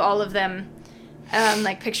collection of all of them,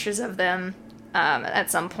 like pictures of them at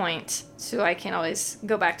some point, so I can always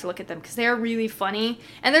go back to look at them because they are really funny.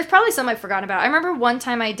 And there's probably some I've forgotten about. I remember one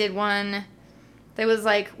time I did one that was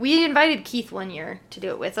like, we invited Keith one year to do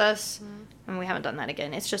it with us, and we haven't done that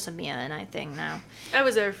again. It's just a Mia and I thing now. I've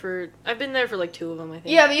been there for like 2 of them, I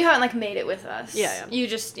think. Yeah, but you haven't like made it with us. Yeah. You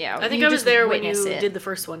just, I think I was there when you did the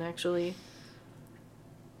first one, actually.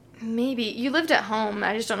 Maybe. You lived at home.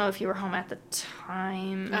 I just don't know if you were home at the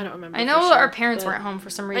time. I don't remember. I know our parents weren't home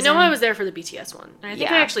for some reason. I know I was there for the BTS one. And I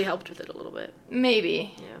think I actually helped with it a little bit.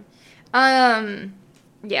 Maybe. Yeah.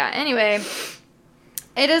 Yeah, anyway.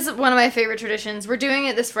 It is one of my favorite traditions. We're doing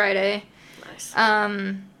it this Friday. Nice.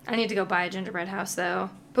 I need to go buy a gingerbread house, though.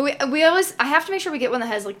 But we always... I have to make sure we get one that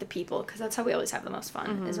has, like, the people, because that's how we always have the most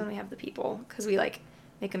fun, is when we have the people, because we, like,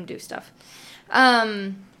 make them do stuff.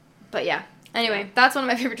 But, yeah. Anyway, that's one of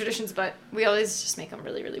my favorite traditions, but we always just make them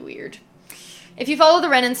really, really weird. If you follow the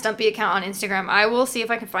Ren and Stumpy account on Instagram, I will see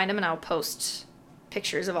if I can find them, and I'll post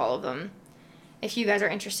pictures of all of them, if you guys are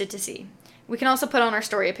interested to see. We can also put on our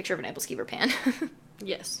story a picture of an apple skeever pan.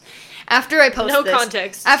 Yes. After I post no this,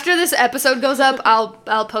 context. After this episode goes up,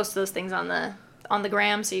 I'll post those things on the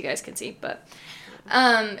gram so you guys can see. But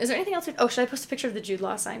is there anything else? Should I post a picture of the Jude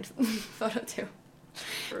Law signed photo too?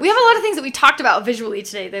 We have a lot of things that we talked about visually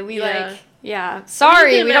today that we like. Yeah.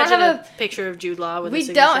 Sorry, we don't have a picture of Jude Law with. We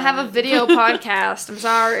don't have a video podcast. I'm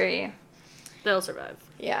sorry. They'll survive.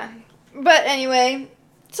 Yeah. But anyway,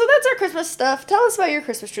 so that's our Christmas stuff. Tell us about your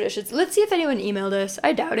Christmas traditions. Let's see if anyone emailed us.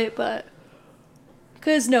 I doubt it, but.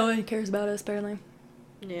 Because no one cares about us, apparently.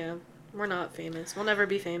 Yeah. We're not famous. We'll never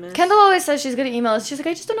be famous. Kendall always says she's going to email us. She's like,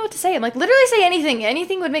 I just don't know what to say. I'm like, literally say anything.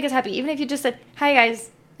 Anything would make us happy. Even if you just said, hi, guys.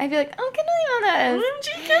 I'd be like, oh, Kendall emailed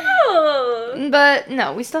us. But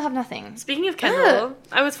no, we still have nothing. Speaking of Kendall,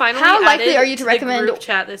 I was finally How likely added are you to recommend the group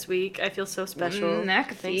chat this week. I feel so special.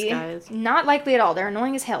 McAfee. Thanks, guys. Not likely at all. They're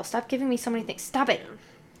annoying as hell. Stop giving me so many things. Stop it.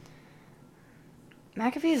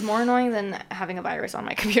 McAfee is more annoying than having a virus on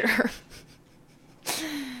my computer.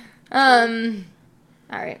 Alright.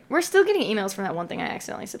 We're still getting emails from that one thing I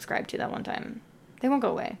accidentally subscribed to that one time. They won't go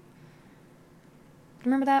away.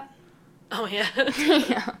 Remember that? Oh, yeah.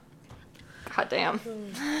 Yeah. God damn.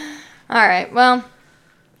 Alright, well,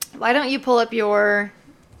 why don't you pull up your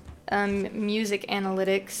music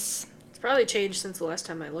analytics? It's probably changed since the last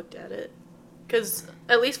time I looked at it. Because,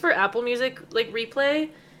 at least for Apple Music, like, replay,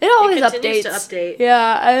 it always continues updates. to update.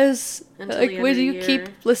 Yeah, as Until like the end when of the you year. keep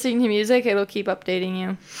listening to music, it'll keep updating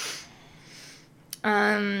you.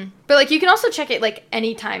 But like you can also check it like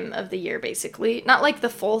any time of the year, basically. Not like the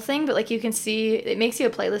full thing, but like you can see it makes you a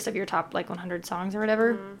playlist of your top like 100 songs or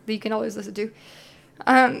whatever that you can always listen to.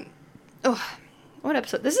 What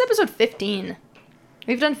episode? This is episode 15.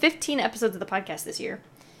 We've done 15 episodes of the podcast this year.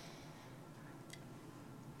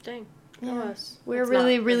 Dang. Yeah. Us. We're That's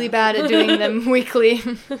really, not really enough. bad at doing them weekly.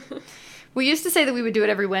 We used to say that we would do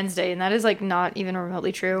it every Wednesday, and that is, like, not even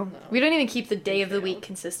remotely true. No. We don't even keep the day of the week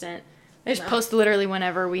consistent. I just post literally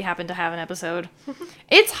whenever we happen to have an episode.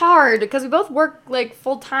 It's hard, because we both work, like,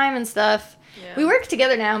 full-time and stuff. Yeah. We work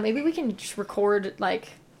together now. Maybe we can just record, like,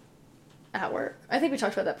 at work. I think we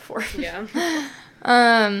talked about that before. Yeah.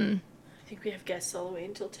 I think we have guests all the way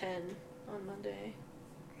until 10 on Monday.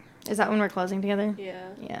 Is that when we're closing together? Yeah.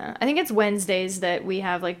 Yeah. I think it's Wednesdays that we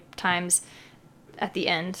have, like, times at the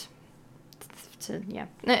end. Yeah.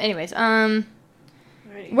 Anyways, Alrighty.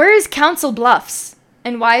 where is Council Bluffs?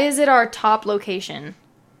 And why is it our top location?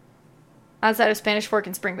 Outside of Spanish Fork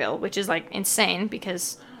and Springville, which is, like, insane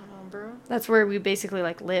because I don't know, bro. that's where we basically,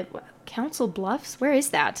 like, live. Council Bluffs? Where is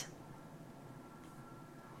that?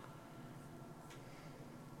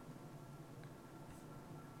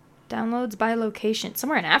 Downloads by location.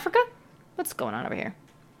 Somewhere in Africa? What's going on over here?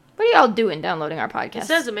 What are y'all doing downloading our podcast? It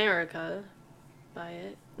says America by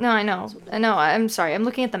it. No, I know. I know. I'm sorry. I'm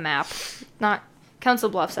looking at the map. Not Council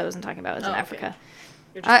Bluffs I wasn't talking about. It was in Oh, okay. Africa.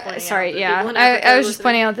 You're just pointing out Sorry, that yeah. people in Africa I are was just listening.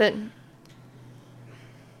 pointing out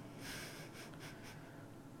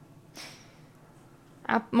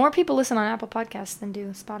that... more people listen on Apple Podcasts than do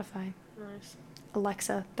Spotify. Nice.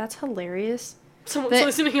 Alexa. That's hilarious. Someone's That-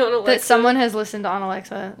 listening on Alexa. That someone has listened on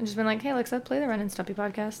Alexa and just been like, hey, Alexa, play the Ren and Stumpy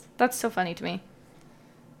podcast. That's so funny to me.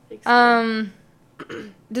 Thanks, Does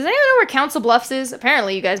anyone know where Council Bluffs is?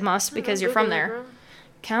 Apparently you guys must because you're from Google it, there. bro.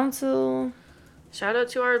 Council Shout out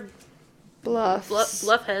to our Bluffs.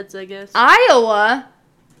 bluff heads, I guess. Iowa.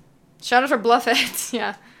 Shout out for Bluffheads.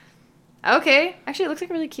 Yeah. Okay. Actually, it looks like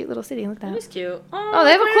a really cute little city. Look at That that. is cute. Oh,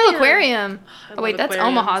 they have a cool aquarium. I Oh, wait, love that's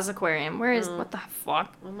aquariums. Omaha's aquarium. Where is... Oh. What the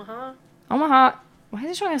fuck? Omaha? Omaha. Why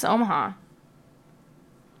is it showing us Omaha?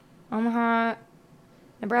 Omaha,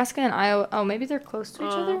 Nebraska, and Iowa. Oh, maybe they're close to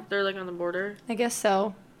each other? They're like on the border. I guess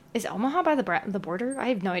so. Is Omaha by the border? I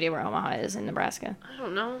have no idea where Omaha is in Nebraska. I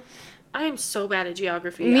don't know. I am so bad at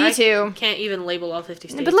geography. Me too. Can't even label all 50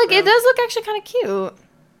 states. But look, bro. it does look actually kind of cute.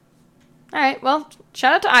 All right, well,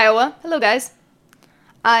 shout out to Iowa. Hello, guys.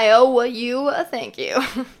 Iowa, thank you.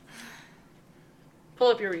 Pull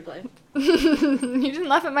up your replay. You didn't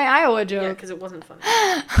laugh at my Iowa Yeah, joke. because it wasn't funny.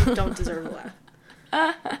 You don't deserve a laugh.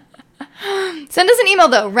 Send us an email,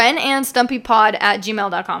 though.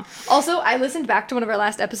 renandstumpypod@gmail.com. Also, I listened back to one of our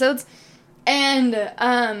last episodes,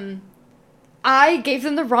 and I gave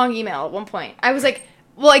them the wrong email at one point. I was like,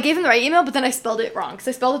 Well, I gave him the right email, but then I spelled it wrong. Because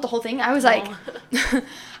I spelled it the whole thing. I was like...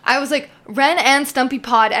 I was like,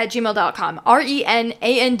 renandstumpypod@gmail.com.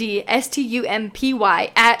 RENANDSTUMPY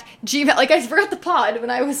I forgot the pod when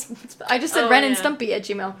I just said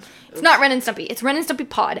renandstumpy@gmail. It's not Ren and Stumpy. It's Ren and Stumpy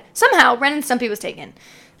Pod. Somehow, Ren and Stumpy was taken.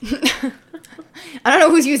 I don't know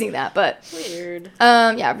who's using that, but... Weird.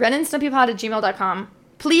 renandstumpypod@gmail.com.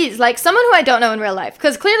 Please, someone who I don't know in real life,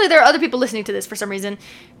 because clearly there are other people listening to this for some reason.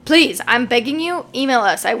 Please, I'm begging you, email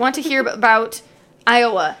us. I want to hear about...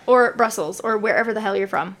 Iowa or Brussels or wherever the hell you're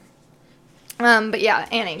from. But yeah,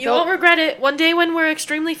 Annie. You won't regret it. One day when we're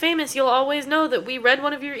extremely famous, you'll always know that we read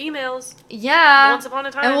one of your emails. Yeah. Once upon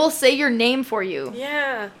a time. And we'll say your name for you.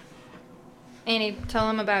 Yeah. Annie, tell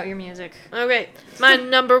them about your music. Okay. My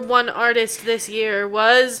number one artist this year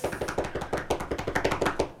was...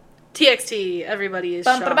 TXT. Everybody is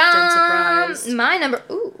shocked and surprised.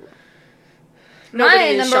 Nobody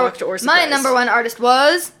is shocked or surprised. My number one artist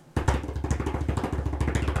was...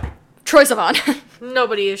 Troye Sivan.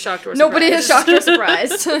 Nobody is shocked or surprised. Nobody is shocked or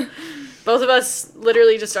surprised. Both of us,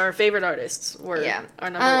 literally just our favorite artists were our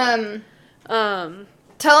number one.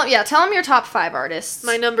 Tell them your top 5 artists.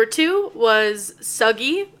 My number 2 was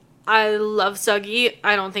Suggy. I love Suggy.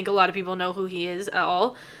 I don't think a lot of people know who he is at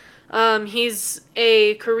all. He's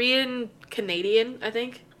a Korean-Canadian, I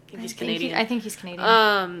think. I think he's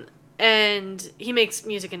Canadian. And he makes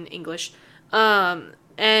music in English. And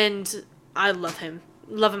I love him.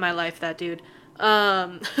 Love of my life, that dude.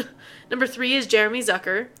 Number 3 is Jeremy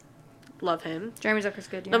Zucker. Love him. Jeremy Zucker's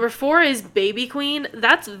good. Yeah. Number 4 is Baby Queen.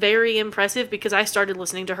 That's very impressive because I started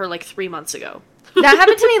listening to her 3 months ago. That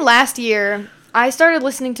happened to me last year. I started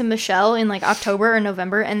listening to Michelle in October or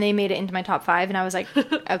November, and they made it into my top 5, and I was like,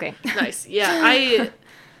 okay. Nice. Yeah, I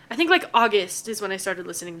think August is when I started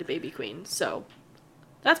listening to Baby Queen. So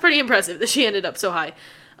that's pretty impressive that she ended up so high.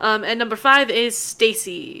 And number 5 is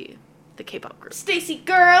Stacy. The K-pop group. Stacy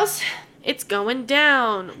girls. It's going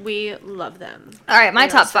down. We love them. All right, my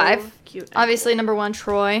top 5. So cute. Obviously, number 1,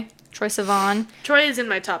 Troye Sivan. Troye is in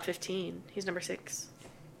my top 15. He's number 6.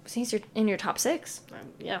 So he's in your top 6.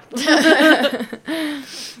 Yeah.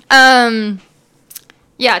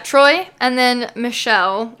 Yeah, Troye, and then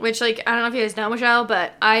Michelle, which, I don't know if you guys know Michelle,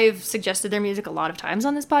 but I've suggested their music a lot of times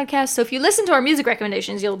on this podcast, so if you listen to our music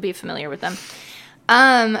recommendations, you'll be familiar with them.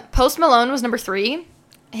 Post Malone was number 3.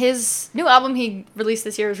 His new album he released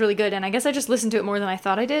this year was really good, and I guess I just listened to it more than I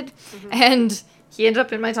thought I did, and he ended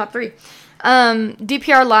up in my top 3.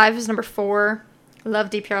 DPR Live is number 4.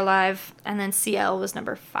 Love DPR Live, and then CL was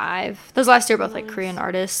number 5. Those last two are both Korean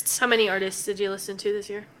artists. How many artists did you listen to this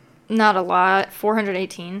year? Not a lot.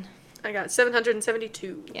 418. I got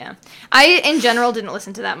 772. Yeah. I, in general, didn't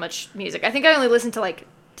listen to that much music. I think I only listened to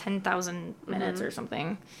 10,000 minutes or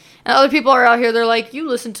something. And other people are out here, they're like, you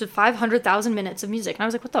listen to 500,000 minutes of music. And I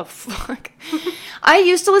was like, what the fuck? I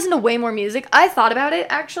used to listen to way more music. I thought about it,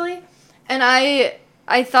 actually. And I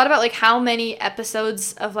thought about, how many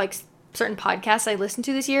episodes of, certain podcasts I listened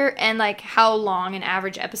to this year and, how long an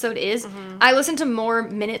average episode is. I listened to more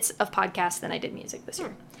minutes of podcasts than I did music this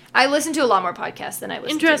year. I listened to a lot more podcasts than I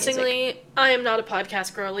listened to music. Interestingly, I am not a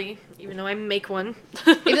podcast girly, even though I make one.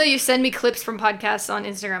 Even though you send me clips from podcasts on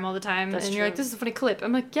Instagram all the time, That's and true. you're like, this is a funny clip.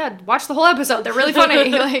 I'm like, yeah, watch the whole episode. They're really funny.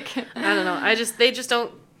 I don't know. They just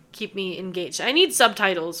don't keep me engaged. I need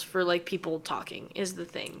subtitles for, people talking is the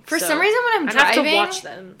thing. For some reason when I'm driving... I have to watch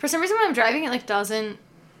them. For some reason when I'm driving, it, doesn't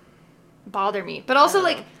bother me. But also,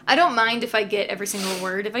 I don't mind if I get every single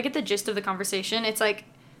word. If I get the gist of the conversation, it's,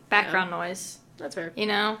 background noise. That's fair.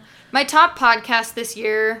 My top podcast this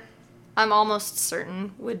year, I'm almost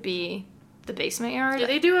certain, would be The Basement Yard. Do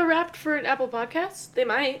they do a Wrapped for an Apple Podcast? They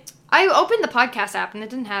might. I opened the podcast app and it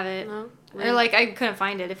didn't have it. No. Or, I couldn't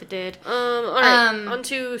find it if it did. Alright, on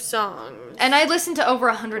to songs. And I listened to over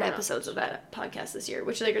 100 episodes of that podcast this year,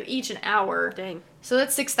 which are each an hour. Dang. So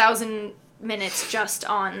that's 6,000 minutes just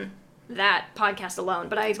on that podcast alone,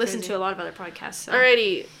 but I listened to a lot of other podcasts. So.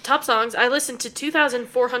 Alrighty, top songs. I listened to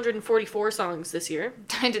 2,444 songs this year.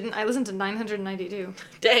 I didn't. I listened to 992.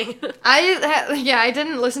 Dang. I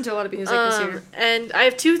didn't listen to a lot of music this year. And I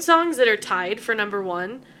have 2 songs that are tied for number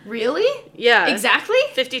 1. Really? Yeah. Exactly?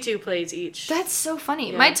 52 plays each. That's so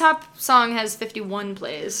funny. Yeah. My top song has 51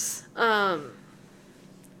 plays. And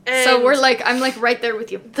so we're I'm right there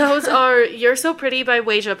with you. Those are You're So Pretty by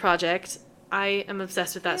Weija Project. I am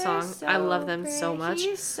obsessed with that song. I love them so much.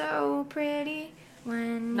 He's so pretty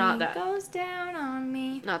when goes down on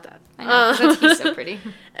me. Not that. I know, 'cause he's so pretty.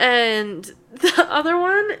 And the other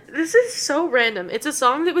one, this is so random. It's a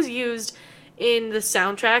song that was used in the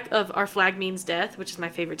soundtrack of Our Flag Means Death, which is my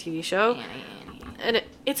favorite TV show. Annie. And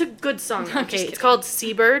it's a good song. Okay, it's called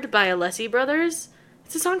Seabird by Alessi Brothers.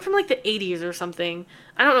 It's a song from like the 80s or something.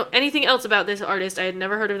 I don't know anything else about this artist. I had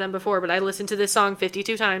never heard of them before, but I listened to this song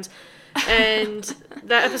 52 times. And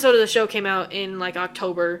that episode of the show came out in like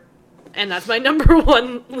October, and that's my number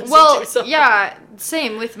one listen to song. Yeah,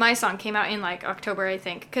 same with my song. Came out in like October, I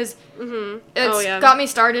think, because it's Got Me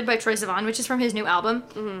Started by Troye Sivan, which is from his new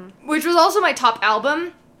album, which was also my top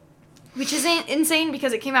album, which is insane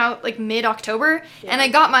because it came out like mid-October, and I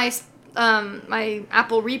got my my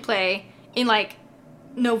Apple Replay in like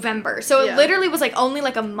November, so it literally was like only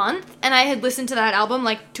like a month, and I had listened to that album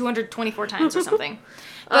like 224 times or something.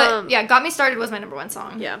 But Got Me Started was my number one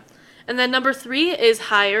song. Yeah. And then number 3 is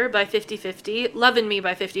Higher by 50/50. Lovin' Me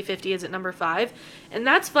by 50/50 is at number 5. And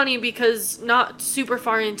that's funny because not super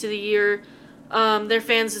far into the year, their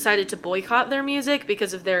fans decided to boycott their music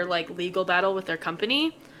because of their like legal battle with their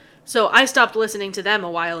company. So I stopped listening to them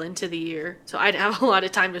a while into the year. So I didn't have a lot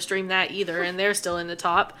of time to stream that either. And they're still in the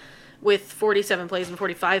top with 47 plays and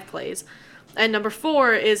 45 plays. And number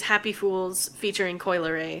 4 is Happy Fools featuring Coil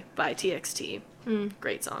Ray by TXT.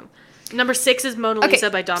 Great song. Number 6 is Mona Lisa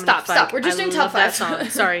by Dominic Fike. Stop. We're just doing top 5. That song.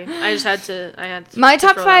 Sorry, I had to. My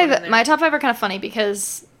top 5. My top 5 are kind of funny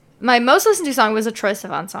because my most listened to song was a Troye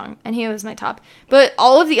Sivan song, and he was my top. But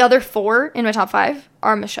all of the other 4 in my top 5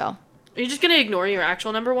 are Michelle. Are you just gonna ignore your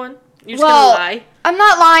actual number 1? You're just gonna lie? I'm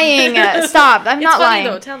not lying. Stop. I'm not lying.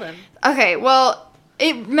 It's funny though. Tell them. Okay. Well,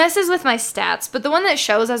 it messes with my stats, but the one that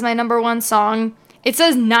shows as my number 1 song, it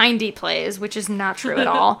says 90 plays, which is not true at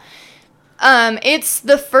all. It's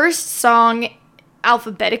the first song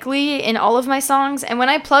alphabetically in all of my songs, and when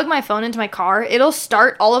I plug my phone into my car, it'll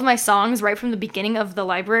start all of my songs right from the beginning of the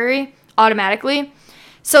library automatically.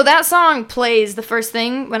 So that song plays the first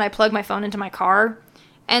thing when I plug my phone into my car.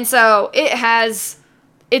 And so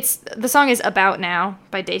the song is About Now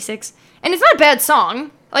by Day 6. And it's not a bad song.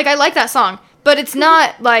 Like, I like that song, but it's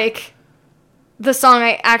not like the song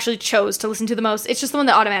I actually chose to listen to the most. It's just the one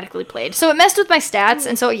that automatically played. So it messed with my stats,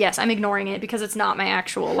 and so yes, I'm ignoring it because it's not my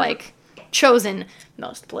actual, like, chosen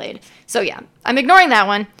most played. So yeah, I'm ignoring that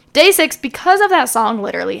one. Day 6, because of that song,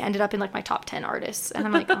 literally ended up in, like, my top 10 artists. And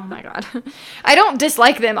I'm like, oh my god. I don't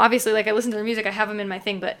dislike them. Obviously, like, I listen to their music, I have them in my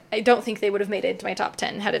thing, but I don't think they would have made it into my top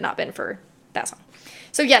 10 had it not been for that song.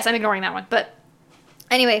 So yes, I'm ignoring that one. But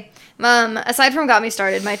anyway, aside from Got Me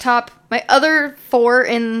Started, my other 4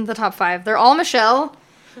 in the top 5, they're all Michelle,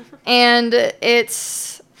 and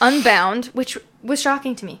it's Unbound, which was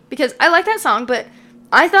shocking to me, because I like that song, but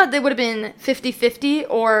I thought they would have been 50/50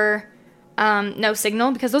 or No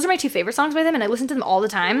Signal, because those are my 2 favorite songs by them, and I listen to them all the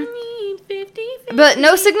time. 50/50. But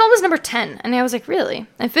No Signal was number 10, and I was like, really?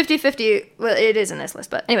 And 50/50, well, it is in this list,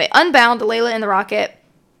 but anyway, Unbound, Layla and the Rocket,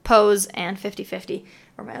 Pose, and 50/50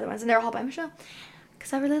 were my other ones, and they're all by Michelle.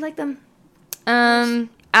 Because I really like them.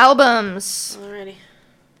 Albums. Alrighty.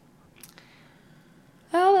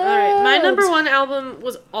 Alright, my number 1 album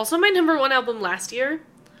was also my number 1 album last year.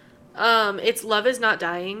 It's Love Is Not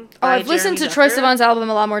Dying. I've listened to Troye Sivan's album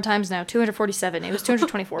a lot more times now. 247. It was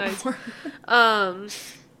 224 before.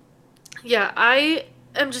 Yeah, I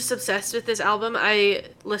am just obsessed with this album. I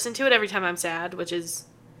listen to it every time I'm sad, which is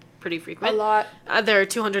pretty frequent. A lot. There are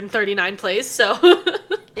 239 plays, so...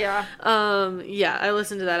 Yeah. Yeah, I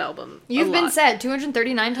listened to that album. You've been sad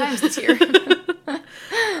 239 times this year.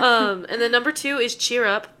 And then number 2 is Cheer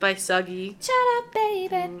Up by Suggy. Shut up,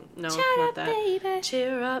 baby. No, Shut not up, that. Baby.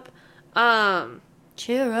 Cheer Up.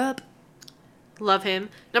 Cheer up. Love him.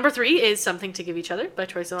 Number 3 is Something to Give Each Other by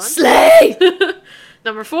Troye Sivan. Slay!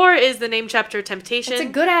 Number 4 is the name chapter Temptation. It's a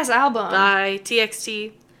good ass album. By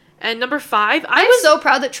TXT. And number 5, I'm so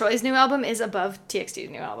proud that Troy's new album is above TXT's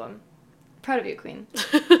new album. Proud of you, Queen.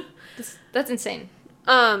 That's insane.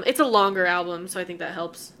 It's a longer album, so I think that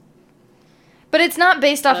helps. But it's not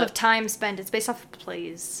based off of time spent. It's based off of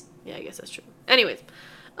plays. Yeah, I guess that's true. Anyways,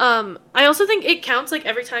 I also think it counts, like,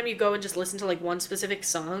 every time you go and just listen to, like, one specific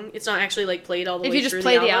song. It's not actually, like, played all the way through the album. If you just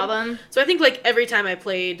play the album. So I think, like, every time I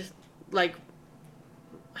played, like,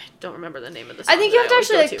 I don't remember the name of the song. I think you have to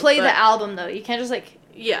actually, like, play the album, though. You can't just, like...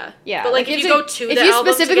 Yeah. Yeah. But, like, if you go to the album, if you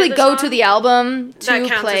specifically go to the album to that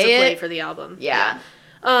counts play as a play it, for the album. Yeah.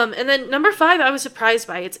 And then number 5, I was surprised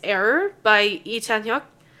by. It's Error by Lee Chan-hyuk.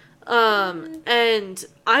 And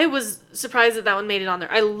I was surprised that one made it on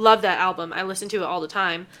there. I love that album. I listen to it all the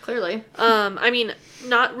time. Clearly. I mean,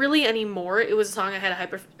 not really anymore. It was a song I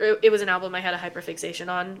had it was an album I had a hyperfixation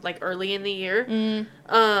on, like, early in the year.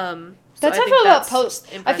 That's how I feel about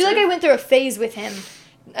Post. Impressive. I feel like I went through a phase with him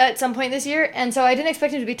at some point this year, and so I didn't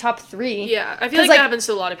expect him to be top 3. Yeah, I feel like that happens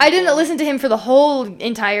to a lot of people. I didn't listen to him for the whole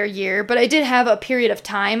entire year, but I did have a period of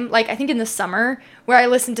time, like, I think in the summer, where I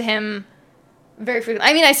listened to him very frequently.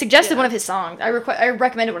 I mean, I suggested one of his songs. I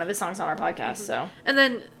recommended one of his songs on our podcast, so. And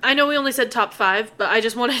then, I know we only said top 5, but I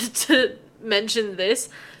just wanted to mention this.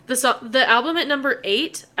 The album at number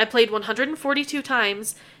 8, I played 142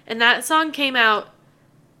 times, and that song came out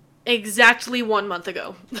exactly 1 month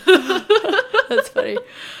ago. That's funny.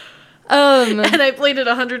 And I played it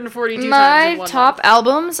 142 times in 1 month. My top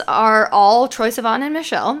albums are all Troye Sivan and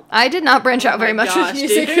Michelle. I did not branch out very much with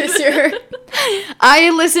music this year. I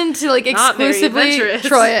listened to like exclusively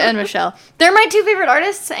Troye and Michelle. They're my 2 favorite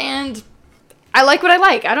artists, and I like what I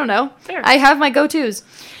like. I don't know. Fair. I have my go-tos.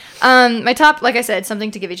 My top, like I said,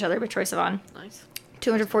 Something to Give Each Other by Troye Sivan. Nice.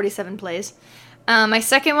 247 plays. My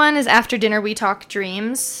second one is After Dinner We Talk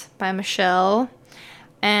Dreams by Michelle.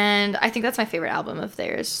 And I think that's my favorite album of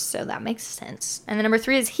theirs, so that makes sense. And then number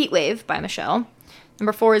 3 is Heatwave by Michelle.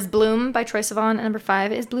 Number 4 is Bloom by Troye Sivan. And number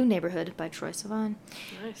 5 is Blue Neighborhood by Troye Sivan.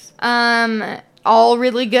 Nice. All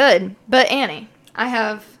really good. But Annie, I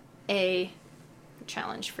have a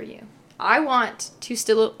challenge for you. I want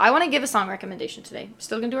to give a song recommendation today. We're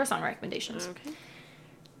still going to do our song recommendations. Okay.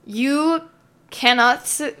 You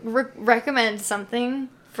cannot recommend something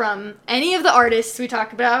from any of the artists we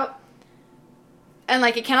talk about. And,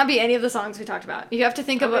 like, it cannot be any of the songs we talked about. You have to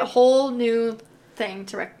think of a whole new thing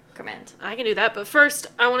to recommend. I can do that, but first,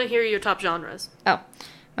 I want to hear your top genres. Oh.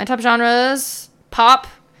 My top genres, pop,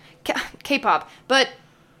 K-pop. But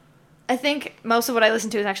I think most of what I listen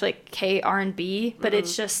to is actually K-R&B, but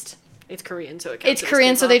it's just... It's Korean, so it counts. It's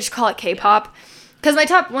Korean, so they just call it K-pop. Because my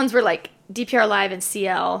top ones were, like, DPR Live and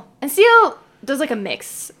CL. And CL does, like, a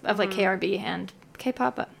mix of, like, K-R&B and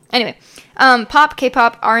K-pop. But anyway. Pop,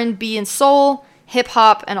 K-pop, R&B and soul...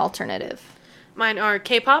 hip-hop, and alternative. Mine are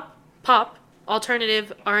K-pop, pop,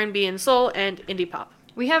 alternative, R&B and soul, and indie pop.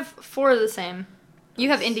 We have 4 of the same. You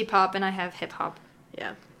have indie pop, and I have hip-hop.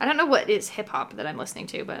 Yeah. I don't know what is hip-hop that I'm listening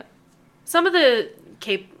to, but... Some of the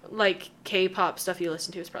K-pop stuff you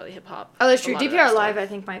listen to is probably hip-hop. Oh, that's true. DPR Live, I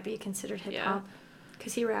think, might be considered hip-hop. Yeah.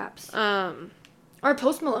 Because he raps. Or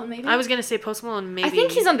Post Malone, maybe? I was going to say Post Malone, maybe. I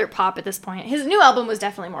think he's under pop at this point. His new album was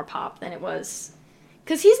definitely more pop than it was...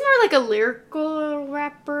 Because he's more like a lyrical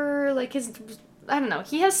rapper, like I don't know,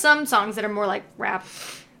 he has some songs that are more like rap,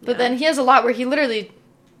 but then he has a lot where he literally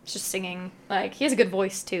is just singing, like, he has a good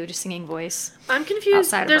voice too, just singing voice. I'm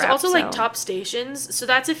confused, there's rap, also, like, top stations, so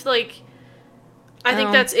that's if, like, I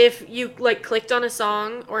think that's if you, like, clicked on a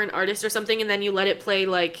song or an artist or something and then you let it play,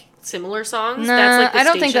 like, similar songs. Nah, that's, like, the I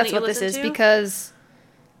don't think station that's that what this is, to. because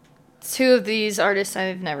 2 of these artists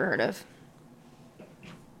I've never heard of.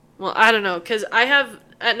 Well, I don't know, because I have,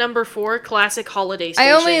 at number 4, Classic Holiday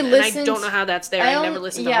Station, and I don't know how that's there. I never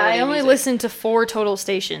listened to holiday I only music. listened to 4 total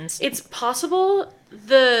stations. It's possible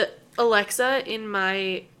the Alexa in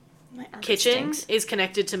my kitchen is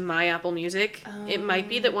connected to my Apple Music. It might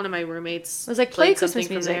be that one of my roommates was like, play played Christmas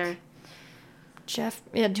something music. from there.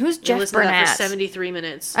 Who's Jeff Burnett? For 73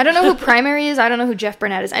 minutes. I don't know who Primary is. I don't know who Jeff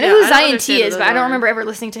Burnett is. I know who Zion T is, but I don't remember ever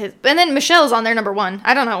listening to his. And then Michelle's on there, number 1.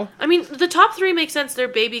 I don't know. I mean, the top 3 make sense. They're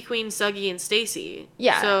Baby Queen, Suggy, and Stacy.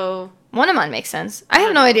 Yeah. So one of mine makes sense. I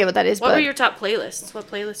have no idea what that is. What were your top playlists? What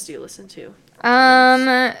playlists do you listen to?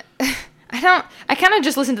 I kind of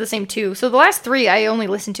just listen to the same 2. So the last 3 I only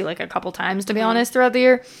listened to like a couple times, to be honest, throughout the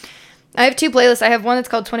year. I have 2 playlists. I have one that's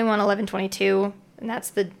called 21-11-22, and that's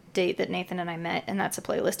the date that Nathan and I met, and that's a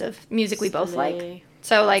playlist of music we both like.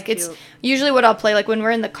 So like it's usually what I'll play, like when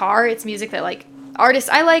we're in the car, it's music that like artists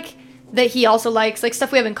I like that he also likes, like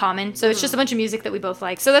stuff we have in common. So it's just a bunch of music that we both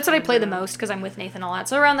like. So that's what I play the most because I'm with Nathan a lot.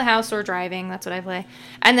 So around the house or driving, that's what I play.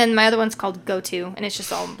 And then my other one's called Go To, and it's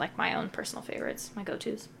just all like my own personal favorites, my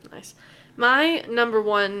go-tos. Nice. My number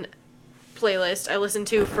 1 playlist I listened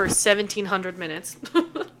to for 1,700 minutes.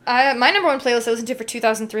 My number 1 playlist I listened to for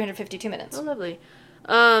 2,352 minutes. Oh, lovely.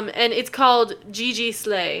 And it's called Gigi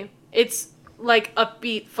Slay. It's like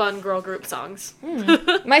upbeat, fun girl group songs.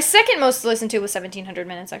 My second most listened to was 1,700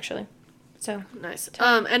 minutes, actually. So nice.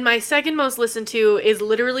 And my second most listened to is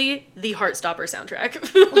literally the Heartstopper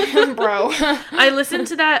soundtrack. Bro. I listened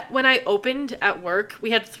to that when I opened at work. We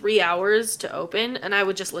had 3 hours to open, and I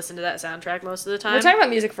would just listen to that soundtrack most of the time. We're talking about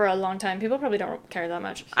music for a long time. People probably don't care that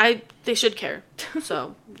much. They should care.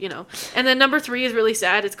 So, you know. And then number 3 is really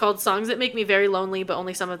sad. It's called Songs That Make Me Very Lonely, but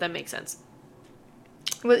only some of them make sense.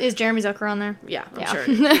 Is Jeremy Zucker on there? Yeah, I'm sure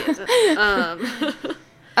he is.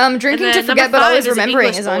 Drinking to Forget But Always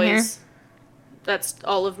Remembering is on here. That's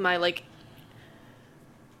all of my, like,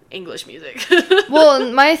 English music.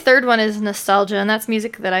 Well, my third one is Nostalgia, and that's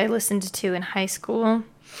music that I listened to in high school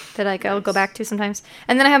that I'll go back to sometimes.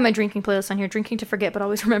 And then I have my drinking playlist on here, Drinking to Forget But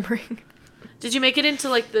Always Remembering. Did you make it into,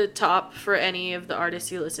 like, the top for any of the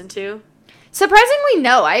artists you listen to? Surprisingly,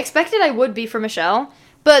 no. I expected I would be for Michelle.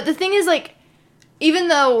 But the thing is, like, even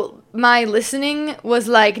though my listening was,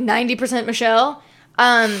 like, 90% Michelle,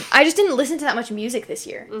 I just didn't listen to that much music this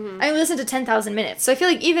year. Mm-hmm. I listened to 10,000 minutes. So I feel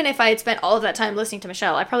like even if I had spent all of that time listening to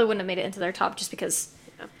Michelle, I probably wouldn't have made it into their top just because...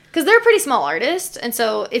 Because they're a pretty small artist, and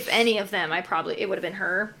so if any of them, it would have been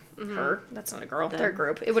her. Mm-hmm. Her. That's not a girl. Them. They're a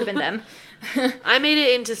group. It would have been them. I made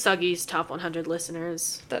it into Suggy's top 100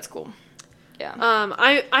 listeners. That's cool. Yeah.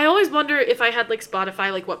 I always wonder if I had, like,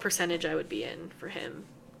 Spotify, like, what percentage I would be in for him.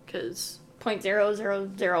 Because...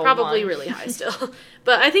 0.0001. Probably really high still.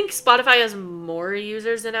 But I think Spotify has more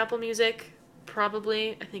users than Apple Music.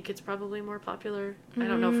 Probably. I think it's probably more popular. I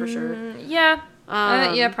don't know for sure. Yeah.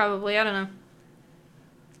 Yeah, probably. I don't know.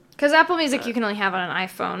 Because Apple Music you can only have on an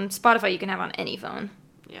iPhone. Spotify you can have on any phone.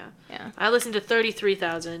 Yeah. I listened to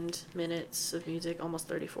 33,000 minutes of music, almost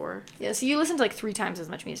 34. Yeah, so you listen to like 3 times as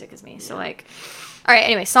much music as me. So like, all right.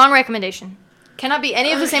 Anyway, song recommendation. Cannot be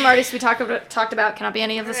any of the same artists we talked about. Cannot be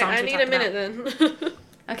any of the songs we talked about. I need a minute then.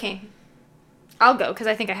 Okay, I'll go because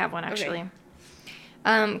I think I have one actually.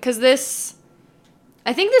 Because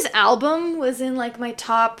I think this album was in like my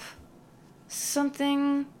top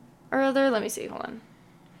something or other. Let me see. Hold on.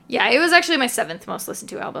 Yeah, it was actually my 7th most listened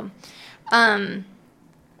to album.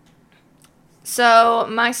 So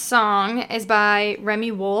my song is by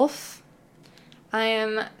Remy Wolf. I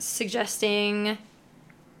am suggesting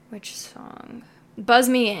which song? Buzz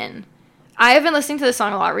Me In. I have been listening to this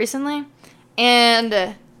song a lot recently,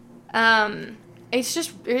 and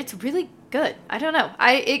it's really good. I don't know.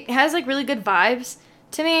 It has like really good vibes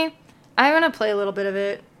to me. I'm gonna play a little bit of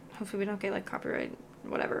it. Hopefully we don't get like copyright.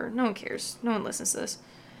 Whatever. No one cares. No one listens to this.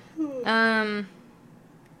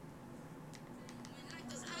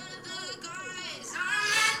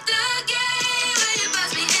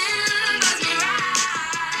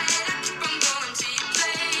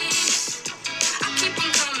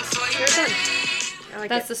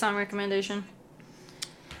 That's the song recommendation.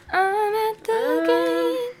 I'm at the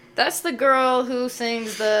game. That's the girl who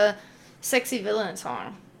sings the Sexy Villain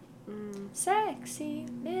song. Sexy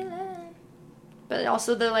Villain. But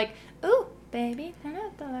also they're like, ooh, baby, turn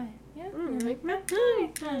up the light. Yeah.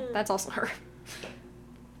 That's also her.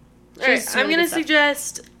 Alright, I'm going to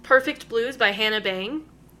suggest Perfect Blues by Hannah Bang.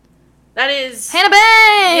 That is... Hannah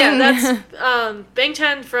Bang! Yeah, that's Bang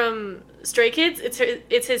Chan from Stray Kids.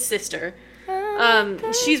 It's his sister.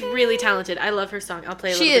 She's really talented. I love her song. I'll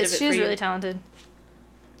play a little bit of it for you. She is really talented.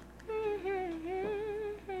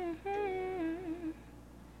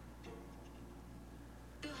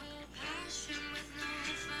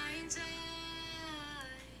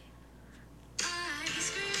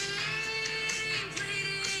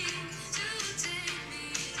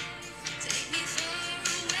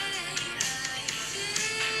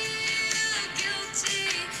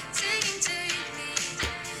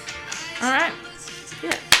 All right.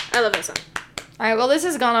 Yeah, I love that song. All right, well, this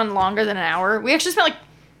has gone on longer than an hour. We actually spent like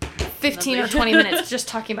 15 or 20 minutes just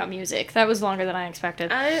talking about music. That was longer than I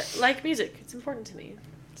expected. I like music. It's important to me.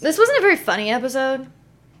 This wasn't a very funny episode.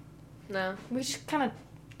 No. We just kind of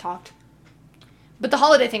talked. But the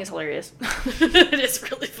holiday thing is hilarious. It is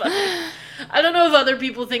really funny. I don't know if other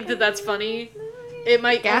people think that that's funny. It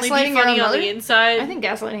might only be funny on the inside. I think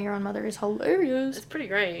gaslighting your own mother is hilarious. It's pretty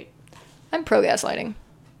great. I'm pro gaslighting.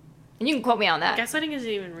 And you can quote me on that. Gaslighting isn't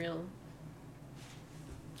even real.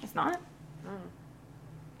 It's not? Oh.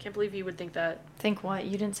 Can't believe you would think that. Think what?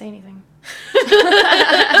 You didn't say anything.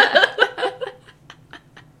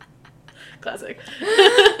 Classic.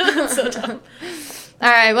 So dumb.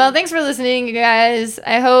 Alright, well, thanks for listening, you guys.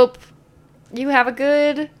 I hope you have a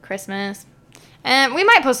good Christmas. And we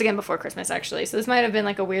might post again before Christmas, actually. So this might have been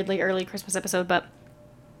like a weirdly early Christmas episode, but...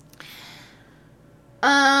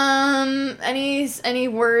 Any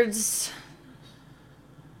words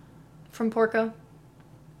from Porco?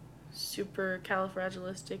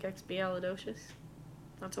 Supercalifragilisticexpialidocious.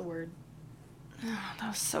 That's a word. Oh, that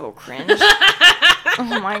was so cringe.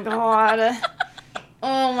 Oh my god.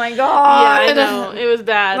 Oh my god. Yeah, I know. It was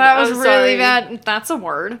bad. That was really bad. That's a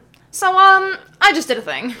word. So, I just did a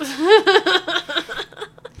thing.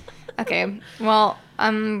 Okay, well,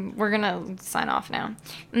 we're gonna sign off now.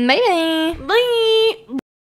 Bye. Bye.